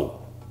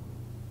 whoa,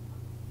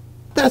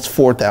 that's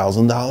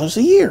 $4,000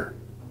 a year.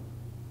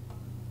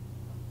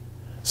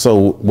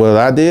 So what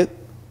I did,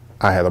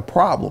 I had a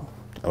problem.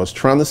 I was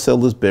trying to sell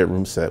this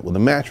bedroom set with a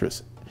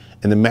mattress.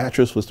 And the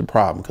mattress was the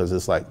problem, because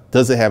it's like,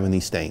 does it have any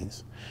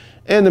stains?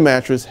 And the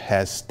mattress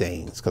has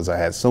stains, because I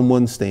had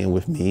someone staying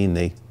with me and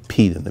they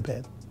peed in the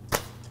bed.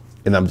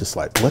 And I'm just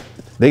like, what?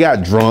 They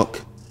got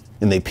drunk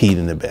and they peed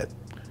in the bed.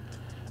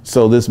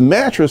 So this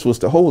mattress was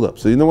the holdup.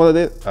 So you know what I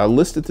did? I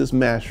listed this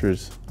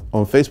mattress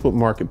on Facebook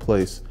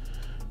Marketplace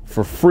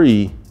for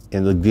free,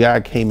 and the guy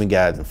came and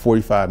got it in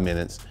 45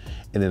 minutes.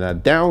 And then I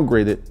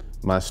downgraded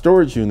my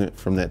storage unit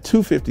from that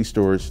 $250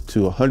 storage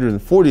to a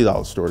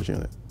 $140 storage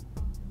unit.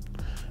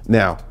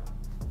 Now,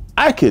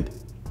 I could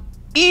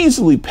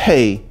easily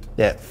pay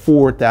that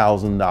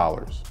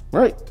 $4,000,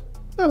 right?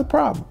 Not a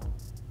problem.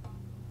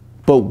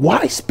 But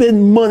why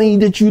spend money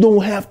that you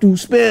don't have to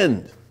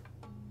spend?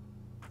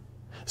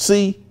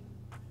 See,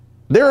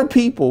 there are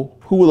people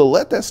who would have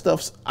let that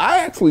stuff. I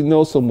actually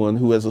know someone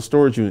who has a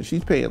storage unit.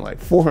 She's paying like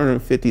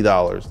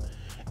 $450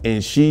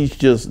 and she's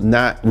just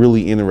not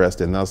really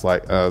interested. And I was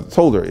like,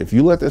 told her, if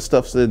you let that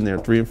stuff sit in there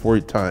 3 or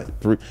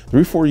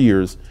 4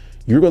 years,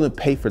 you're going to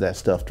pay for that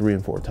stuff 3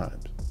 and 4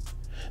 times.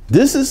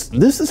 This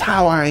is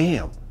how I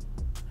am.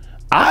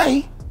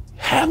 I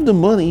have the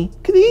money,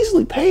 could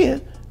easily pay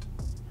it,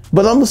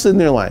 but I'm sitting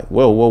there like,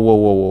 whoa, whoa, whoa,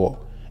 whoa, whoa.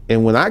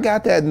 And when I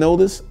got that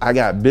notice, I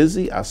got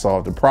busy, I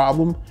solved the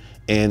problem.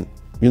 And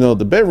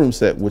the bedroom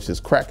set, which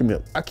is cracking me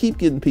up, I keep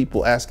getting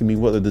people asking me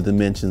what are the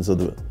dimensions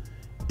of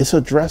it's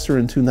a dresser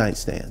and 2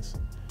 nightstands.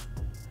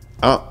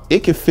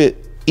 It can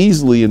fit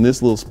easily in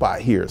this little spot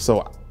here.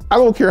 So I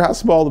don't care how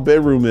small the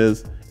bedroom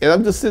is. And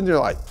I'm just sitting there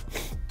like,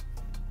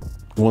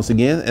 once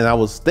again, and I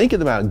was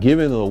thinking about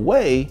giving it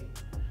away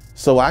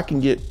so I can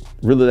get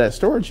rid of that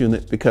storage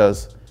unit,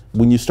 because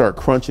when you start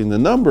crunching the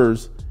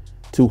numbers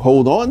to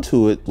hold on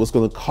to it was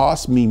going to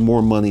cost me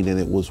more money than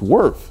it was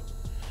worth.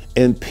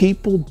 And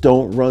people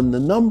don't run the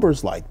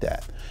numbers like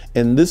that.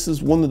 And this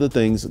is one of the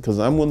things, because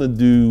I'm going to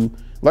do,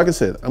 like I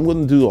said, I'm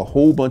going to do a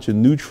whole bunch of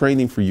new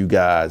training for you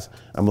guys.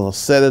 I'm going to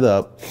set it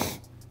up.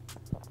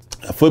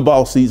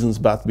 Football season's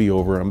about to be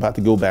over. I'm about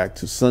to go back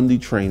to Sunday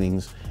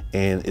trainings,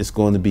 and it's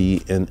going to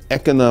be an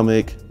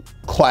economic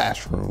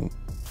classroom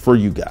for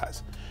you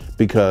guys,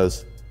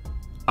 because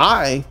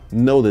I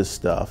know this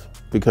stuff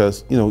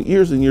because,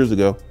 years and years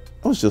ago,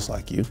 I was just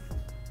like you.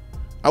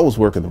 I was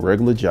working a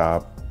regular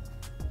job.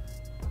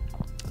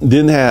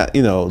 Didn't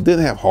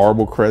have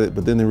horrible credit,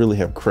 but didn't really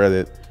have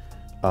credit.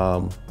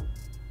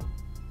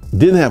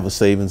 Didn't have a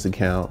savings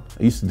account.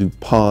 I used to do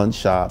pawn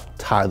shop,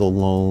 title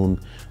loan,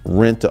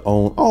 rent to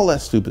own, all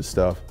that stupid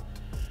stuff.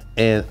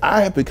 And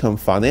I have become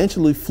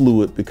financially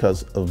fluid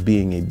because of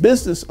being a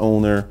business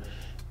owner,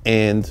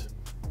 and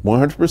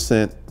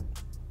 100%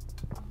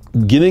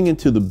 getting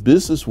into the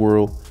business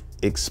world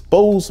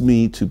exposed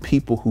me to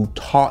people who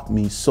taught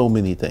me so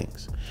many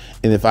things.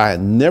 And if I had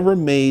never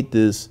made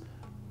this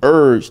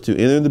urge to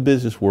enter the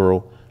business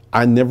world,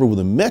 I never would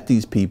have met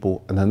these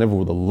people and I never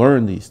would have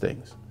learned these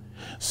things.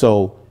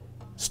 So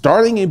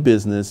starting a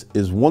business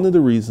is one of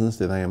the reasons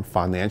that I am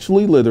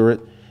financially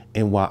literate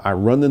and why I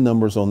run the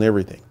numbers on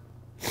everything.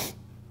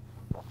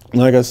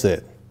 Like I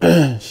said,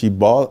 she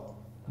bought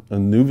a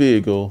new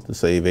vehicle to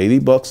save 80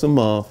 bucks a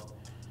month,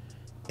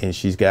 and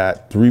she's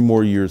got 3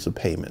 more years of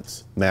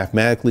payments.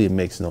 Mathematically, it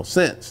makes no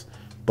sense,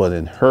 but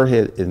in her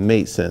head, it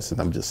made sense. And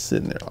I'm just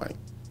sitting there like,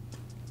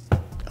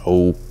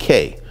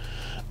 okay.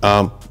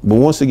 But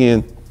once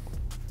again,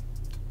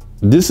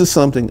 this is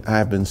something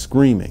I've been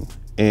screaming,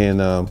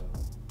 and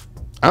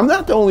I'm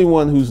not the only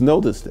one who's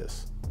noticed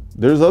this.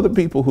 There's other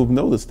people who've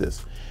noticed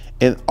this.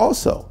 And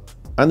also,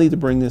 I need to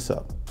bring this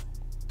up.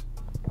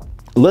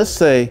 Let's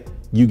say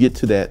you get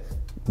to that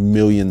 $1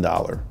 million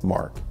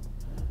mark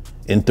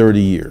in 30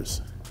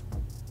 years.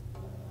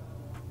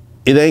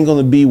 It ain't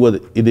gonna be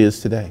what it is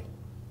today.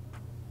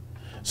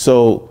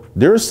 So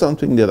there's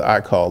something that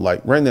I call,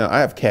 like right now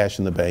I have cash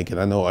in the bank, and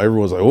I know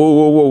everyone's like, whoa,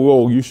 whoa, whoa,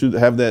 whoa, you should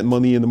have that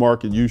money in the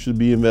market. You should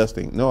be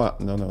investing. No,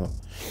 no.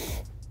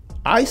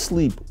 I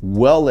sleep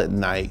well at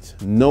night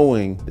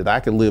knowing that I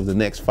could live the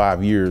next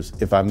 5 years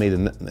if I made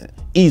it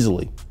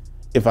easily,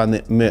 if I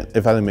didn't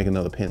make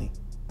another penny.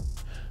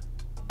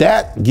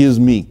 That gives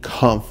me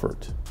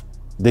comfort.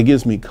 That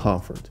gives me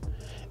comfort.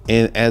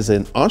 And as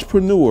an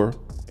entrepreneur,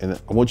 and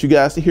I want you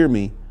guys to hear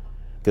me,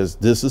 because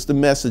this is the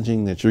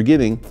messaging that you're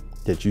getting,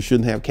 that you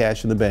shouldn't have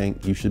cash in the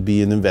bank. You should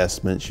be in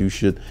investments. You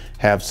should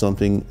have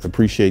something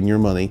appreciating your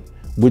money,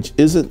 which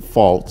isn't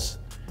false.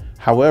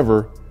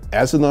 However,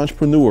 as an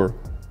entrepreneur,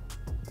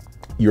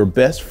 your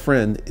best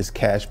friend is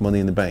cash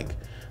money in the bank.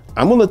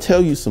 I'm gonna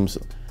tell you some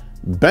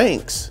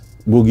banks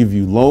will give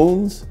you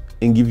loans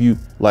and give you,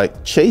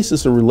 like Chase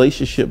is a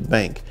relationship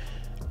bank.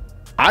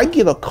 I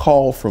get a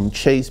call from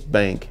Chase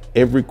Bank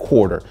every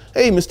quarter.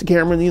 Hey, Mr.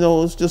 Cameron, you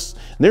know, it's just,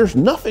 there's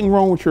nothing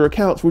wrong with your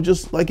accounts. We're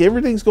just like,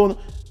 everything's going,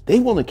 they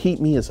want to keep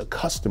me as a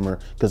customer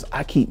because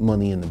I keep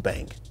money in the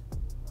bank.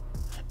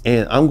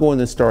 And I'm going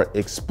to start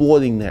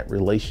exploiting that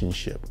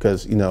relationship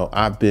because, you know,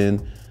 I've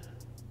been,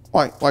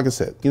 like I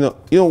said, you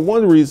know,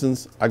 one of the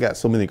reasons I got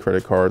so many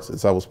credit cards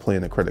is I was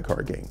playing a credit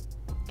card game.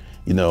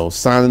 You know,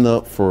 signing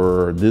up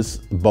for this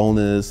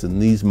bonus and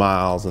these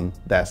miles, and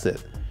that's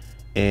it.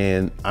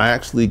 And I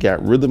actually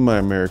got rid of my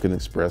American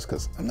Express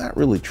because I'm not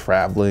really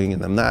traveling,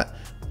 and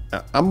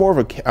I'm more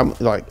of I'm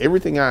like,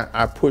 everything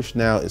I push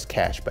now is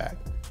cashback.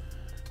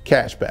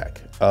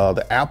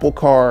 The Apple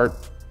Card,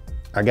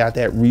 I got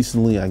that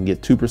recently. I can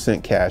get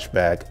 2% cash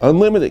back,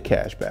 unlimited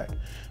cash back,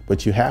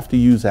 but you have to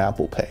use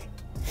Apple Pay.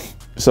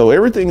 So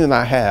everything that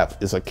I have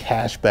is a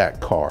cashback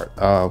card.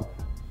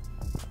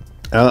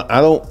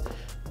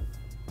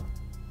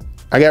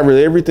 I got rid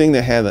of everything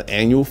that had an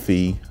annual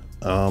fee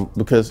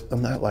because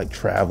I'm not like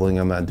traveling.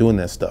 I'm not doing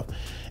that stuff.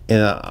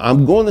 And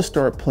I'm going to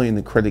start playing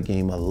the credit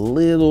game a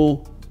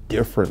little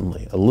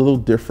differently.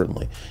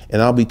 And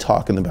I'll be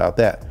talking about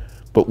that.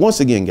 But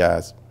once again,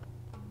 guys,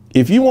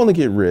 if you want to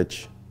get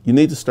rich, you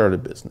need to start a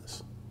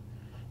business.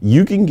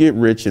 You can get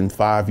rich in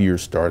 5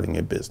 years starting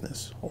a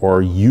business,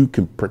 or you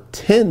can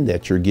pretend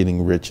that you're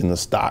getting rich in the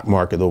stock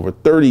market over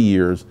 30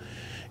 years.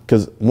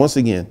 Because once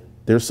again,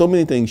 there's so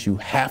many things you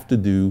have to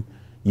do.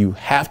 You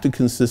have to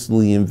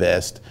consistently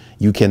invest.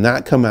 You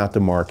cannot come out the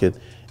market.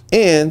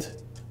 And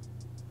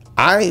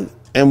I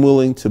am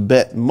willing to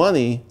bet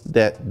money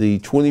that the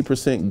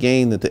 20%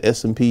 gain that the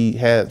S&P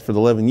had for the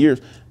 11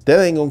 years,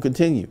 that ain't gonna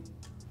continue.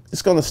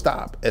 It's gonna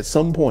stop at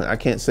some point. I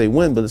can't say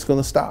when, but it's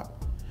gonna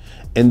stop.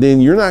 And then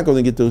you're not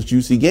gonna get those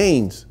juicy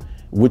gains,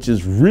 which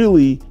is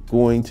really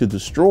going to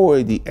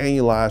destroy the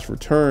annualized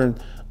return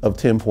of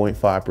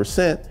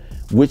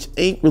 10.5%, which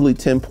ain't really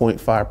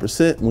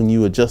 10.5% when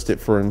you adjust it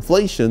for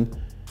inflation.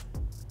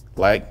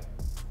 Like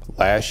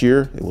last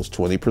year, it was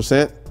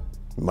 20%,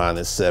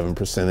 minus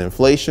 7%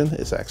 inflation.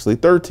 It's actually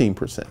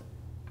 13%.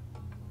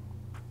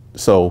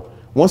 So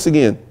once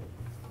again,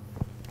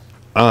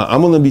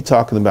 I'm going to be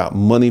talking about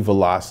money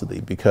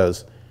velocity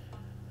because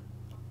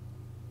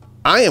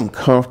I am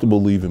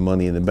comfortable leaving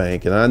money in the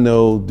bank. And I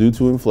know due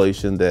to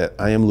inflation that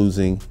I am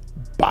losing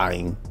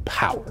buying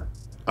power.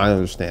 I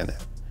understand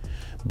that.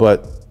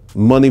 But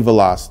money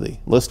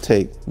velocity, let's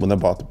take when I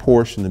bought the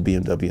Porsche and the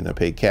BMW and I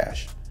paid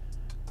cash.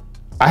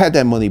 I had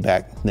that money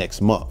back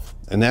next month.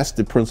 And that's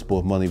the principle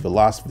of money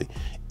velocity.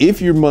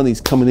 If your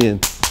money's coming in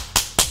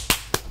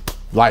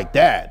like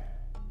that,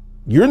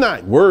 you're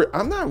not worried.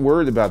 I'm not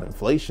worried about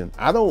inflation.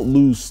 I don't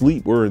lose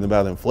sleep worrying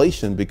about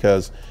inflation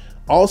because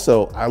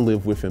also I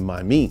live within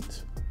my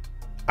means.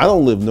 I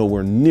don't live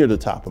nowhere near the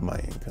top of my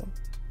income,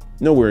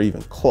 nowhere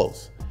even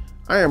close.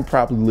 I am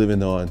probably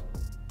living on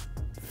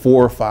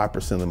 4 or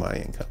 5% of my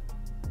income.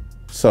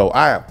 So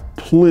I have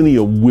plenty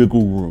of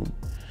wiggle room.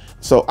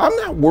 So I'm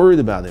not worried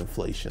about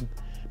inflation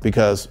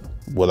because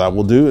what I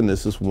will do, and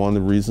this is one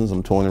of the reasons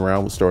I'm toying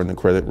around with starting a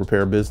credit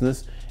repair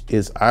business,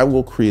 is I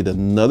will create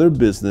another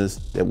business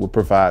that will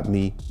provide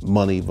me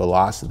money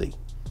velocity.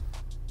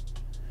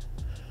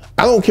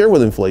 I don't care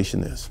what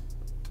inflation is.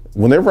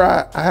 Whenever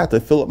I have to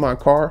fill up my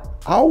car,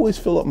 I always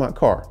fill up my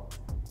car.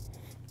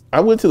 I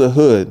went to the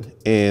hood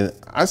and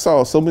I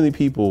saw so many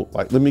people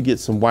like, let me get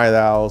some white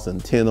owls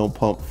and 10 on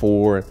pump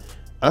 4.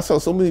 I saw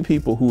so many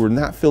people who were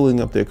not filling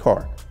up their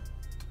car.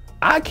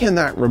 I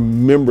cannot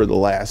remember the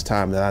last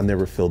time that I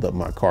never filled up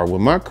my car.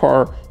 When my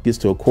car gets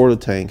to a quarter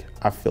tank,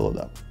 I fill it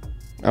up.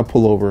 I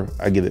pull over,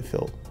 I get it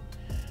filled.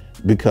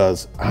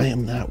 Because I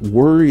am not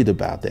worried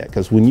about that.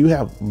 Because when you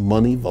have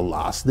money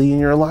velocity in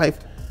your life,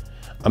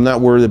 I'm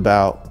not worried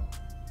about,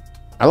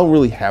 I don't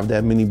really have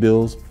that many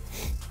bills.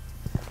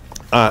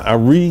 I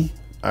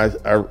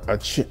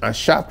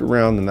shopped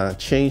around and I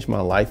changed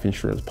my life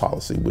insurance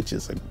policy, which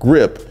is a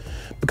grip,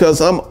 because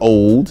I'm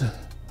old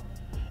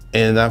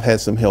and I've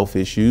had some health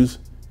issues.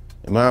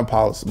 And my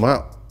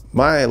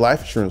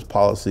life insurance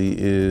policy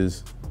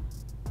is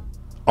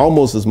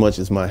almost as much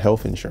as my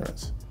health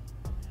insurance.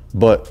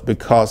 But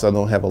because I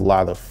don't have a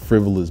lot of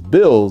frivolous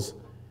bills,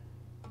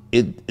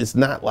 it's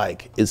not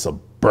like it's a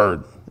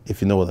burden,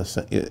 if you know what I'm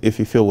saying, if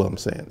you feel what I'm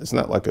saying. It's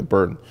not like a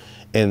burden.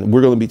 And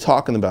we're going to be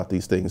talking about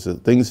these things, the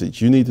things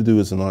that you need to do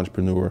as an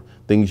entrepreneur,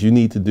 things you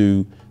need to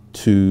do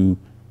to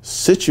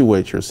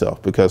situate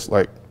yourself. Because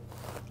like,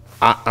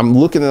 I'm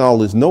looking at all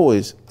this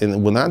noise,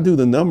 and when I do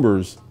the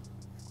numbers,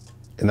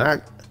 and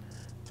I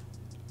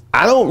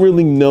don't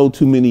really know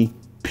too many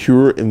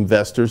pure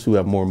investors who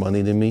have more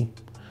money than me.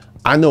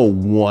 I know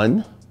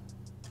one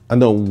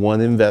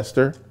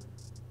investor,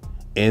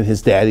 and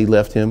his daddy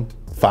left him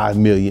 $5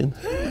 million.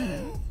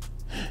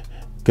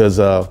 Because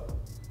I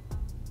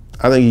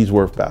think he's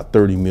worth about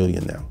 30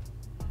 million now.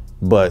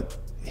 But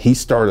he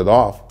started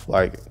off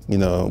like, you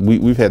know,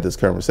 we've had this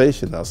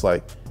conversation. I was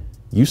like,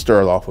 you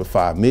started off with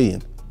 5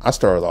 million. I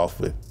started off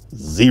with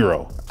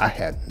 0. I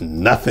had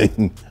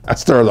nothing. I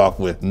started off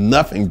with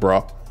nothing,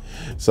 bro.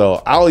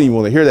 So I don't even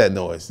want to hear that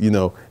noise. You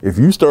know, if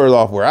you started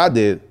off where I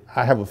did,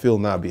 I have a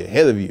feeling I'll be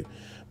ahead of you.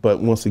 But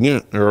once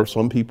again, there are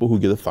some people who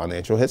get a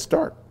financial head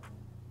start.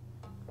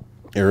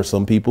 There are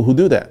some people who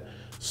do that.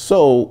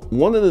 So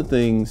one of the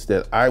things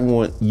that I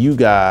want you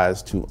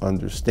guys to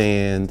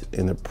understand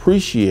and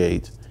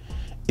appreciate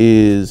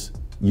is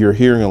you're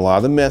hearing a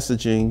lot of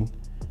messaging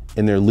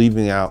and they're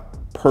leaving out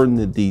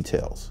pertinent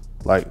details.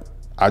 Like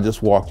I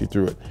just walked you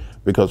through it.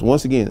 Because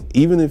once again,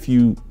 even if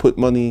you put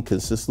money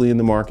consistently in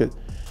the market,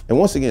 and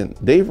once again,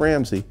 Dave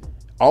Ramsey,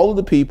 all of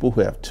the people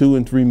who have 2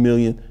 and 3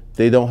 million,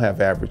 they don't have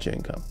average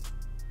income.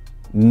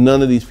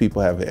 None of these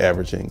people have an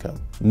average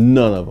income.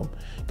 None of them.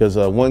 Because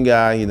one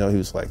guy, you know, he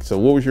was like, so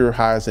what was your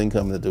highest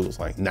income? The dude was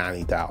like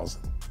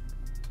 90,000.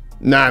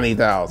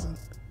 90,000.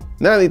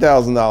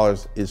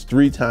 $90,000 is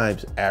 3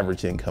 times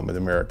average income in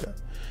America.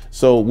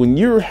 So when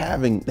you're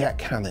having that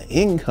kind of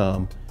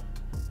income,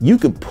 you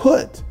could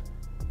put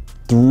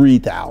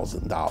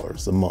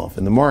 $3,000 a month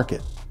in the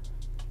market.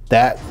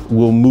 That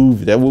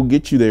will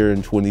get you there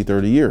in 20,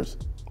 30 years.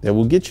 That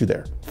will get you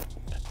there.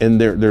 And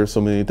there are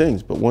so many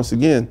things. But once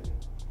again,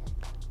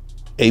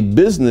 a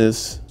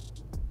business,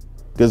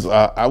 because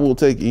I will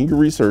take, you can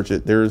research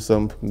it. There is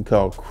something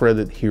called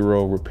Credit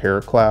Hero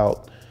Repair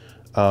Cloud.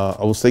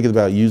 I was thinking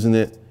about using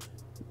it.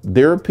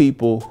 There are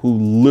people who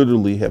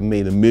literally have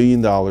made $1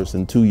 million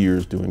in 2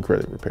 years doing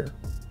credit repair.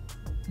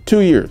 2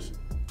 years,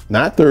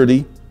 not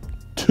 30,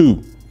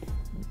 2.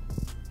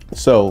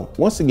 So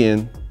once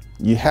again,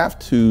 you have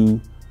to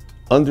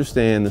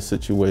understand the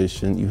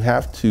situation. You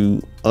have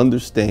to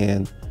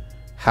understand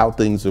how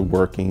things are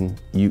working.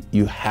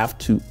 You have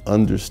to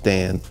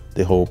understand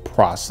the whole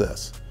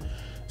process.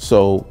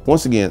 So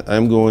once again,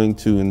 I'm going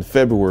to, in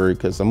February,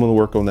 because I'm going to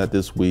work on that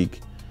this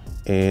week,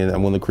 and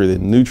I'm going to create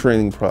a new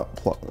training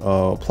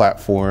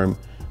platform,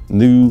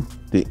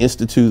 the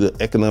Institute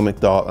of Economic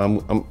Thought.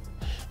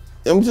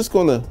 I'm just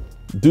going to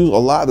do a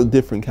lot of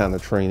different kind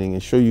of training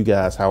and show you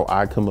guys how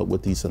I come up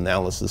with these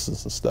analyses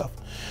and stuff.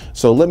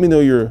 So let me know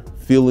your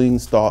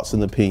feelings, thoughts,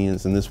 and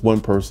opinions. And this one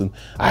person,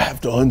 I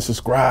have to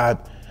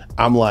unsubscribe.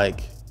 I'm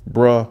like,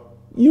 bruh,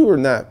 you are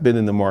not been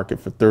in the market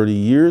for 30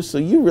 years, so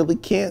you really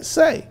can't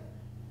say.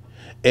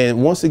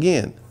 And once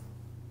again,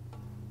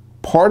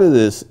 part of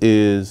this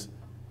is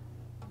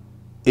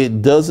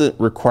it doesn't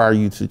require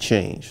you to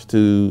change.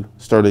 To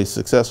start a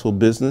successful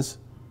business,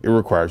 it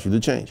requires you to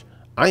change.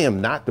 I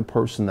am not the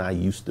person I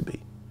used to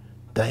be.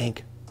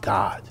 Thank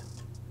God.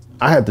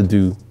 I had to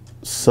do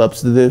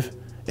substantive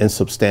and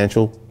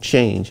substantial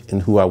change in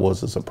who I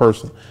was as a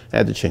person. I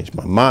had to change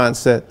my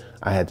mindset.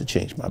 I had to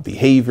change my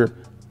behavior.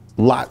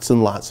 Lots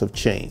and lots of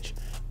change.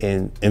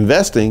 And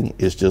investing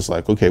is just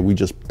like, okay, we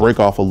just break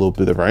off a little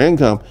bit of our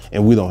income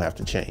and we don't have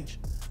to change.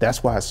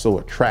 That's why it's so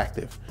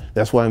attractive.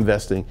 That's why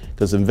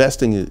because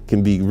investing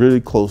can be really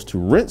close to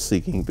rent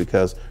seeking,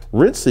 because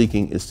rent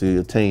seeking is to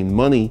attain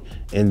money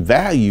and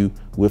value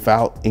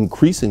without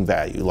increasing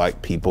value.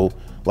 Like people,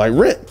 like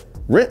rent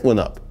went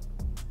up.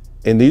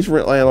 And these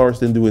rent landlords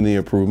didn't do any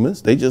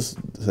improvements. They just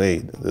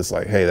say, it's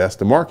like, hey, that's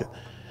the market.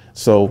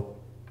 So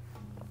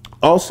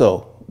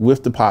also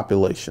with the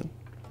population,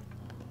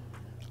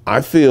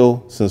 I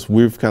feel since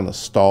we've kind of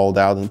stalled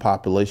out in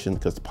population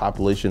because the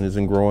population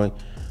isn't growing,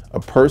 a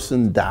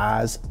person's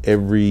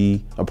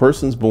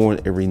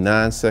born every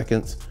 9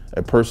 seconds,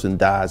 a person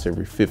dies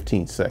every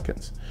 15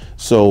 seconds.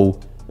 So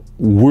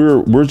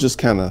we're just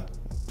kind of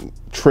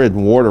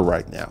treading water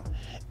right now.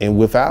 And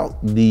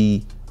without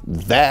the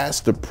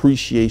vast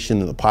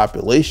appreciation of the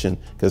population,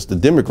 because the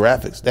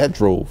demographics, that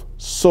drove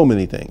so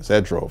many things.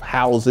 That drove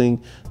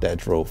housing, that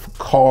drove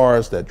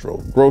cars, that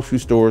drove grocery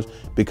stores,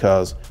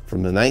 because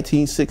from the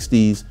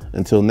 1960s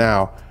until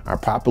now, our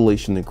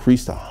population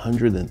increased to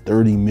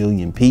 130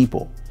 million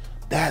people.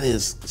 That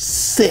is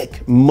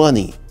sick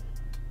money.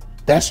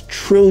 That's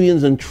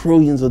trillions and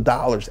trillions of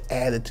dollars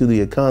added to the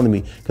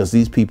economy, because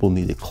these people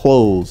needed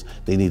clothes,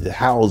 they needed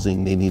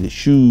housing, they needed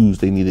shoes,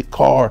 they needed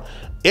car.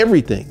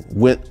 Everything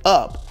went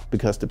up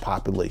because the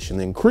population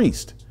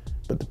increased,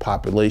 but the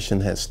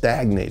population has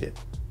stagnated.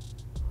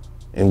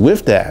 And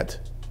with that,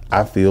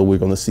 I feel we're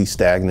going to see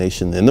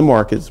stagnation in the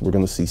markets. We're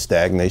going to see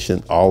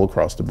stagnation all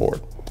across the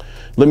board.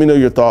 Let me know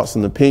your thoughts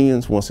and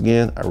opinions. Once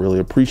again, I really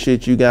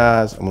appreciate you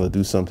guys. I'm going to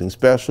do something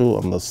special.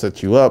 I'm going to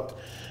set you up.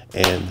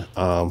 And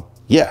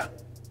yeah,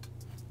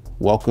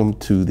 welcome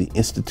to the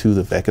Institute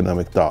of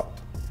Economic Thought.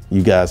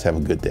 You guys have a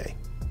good day.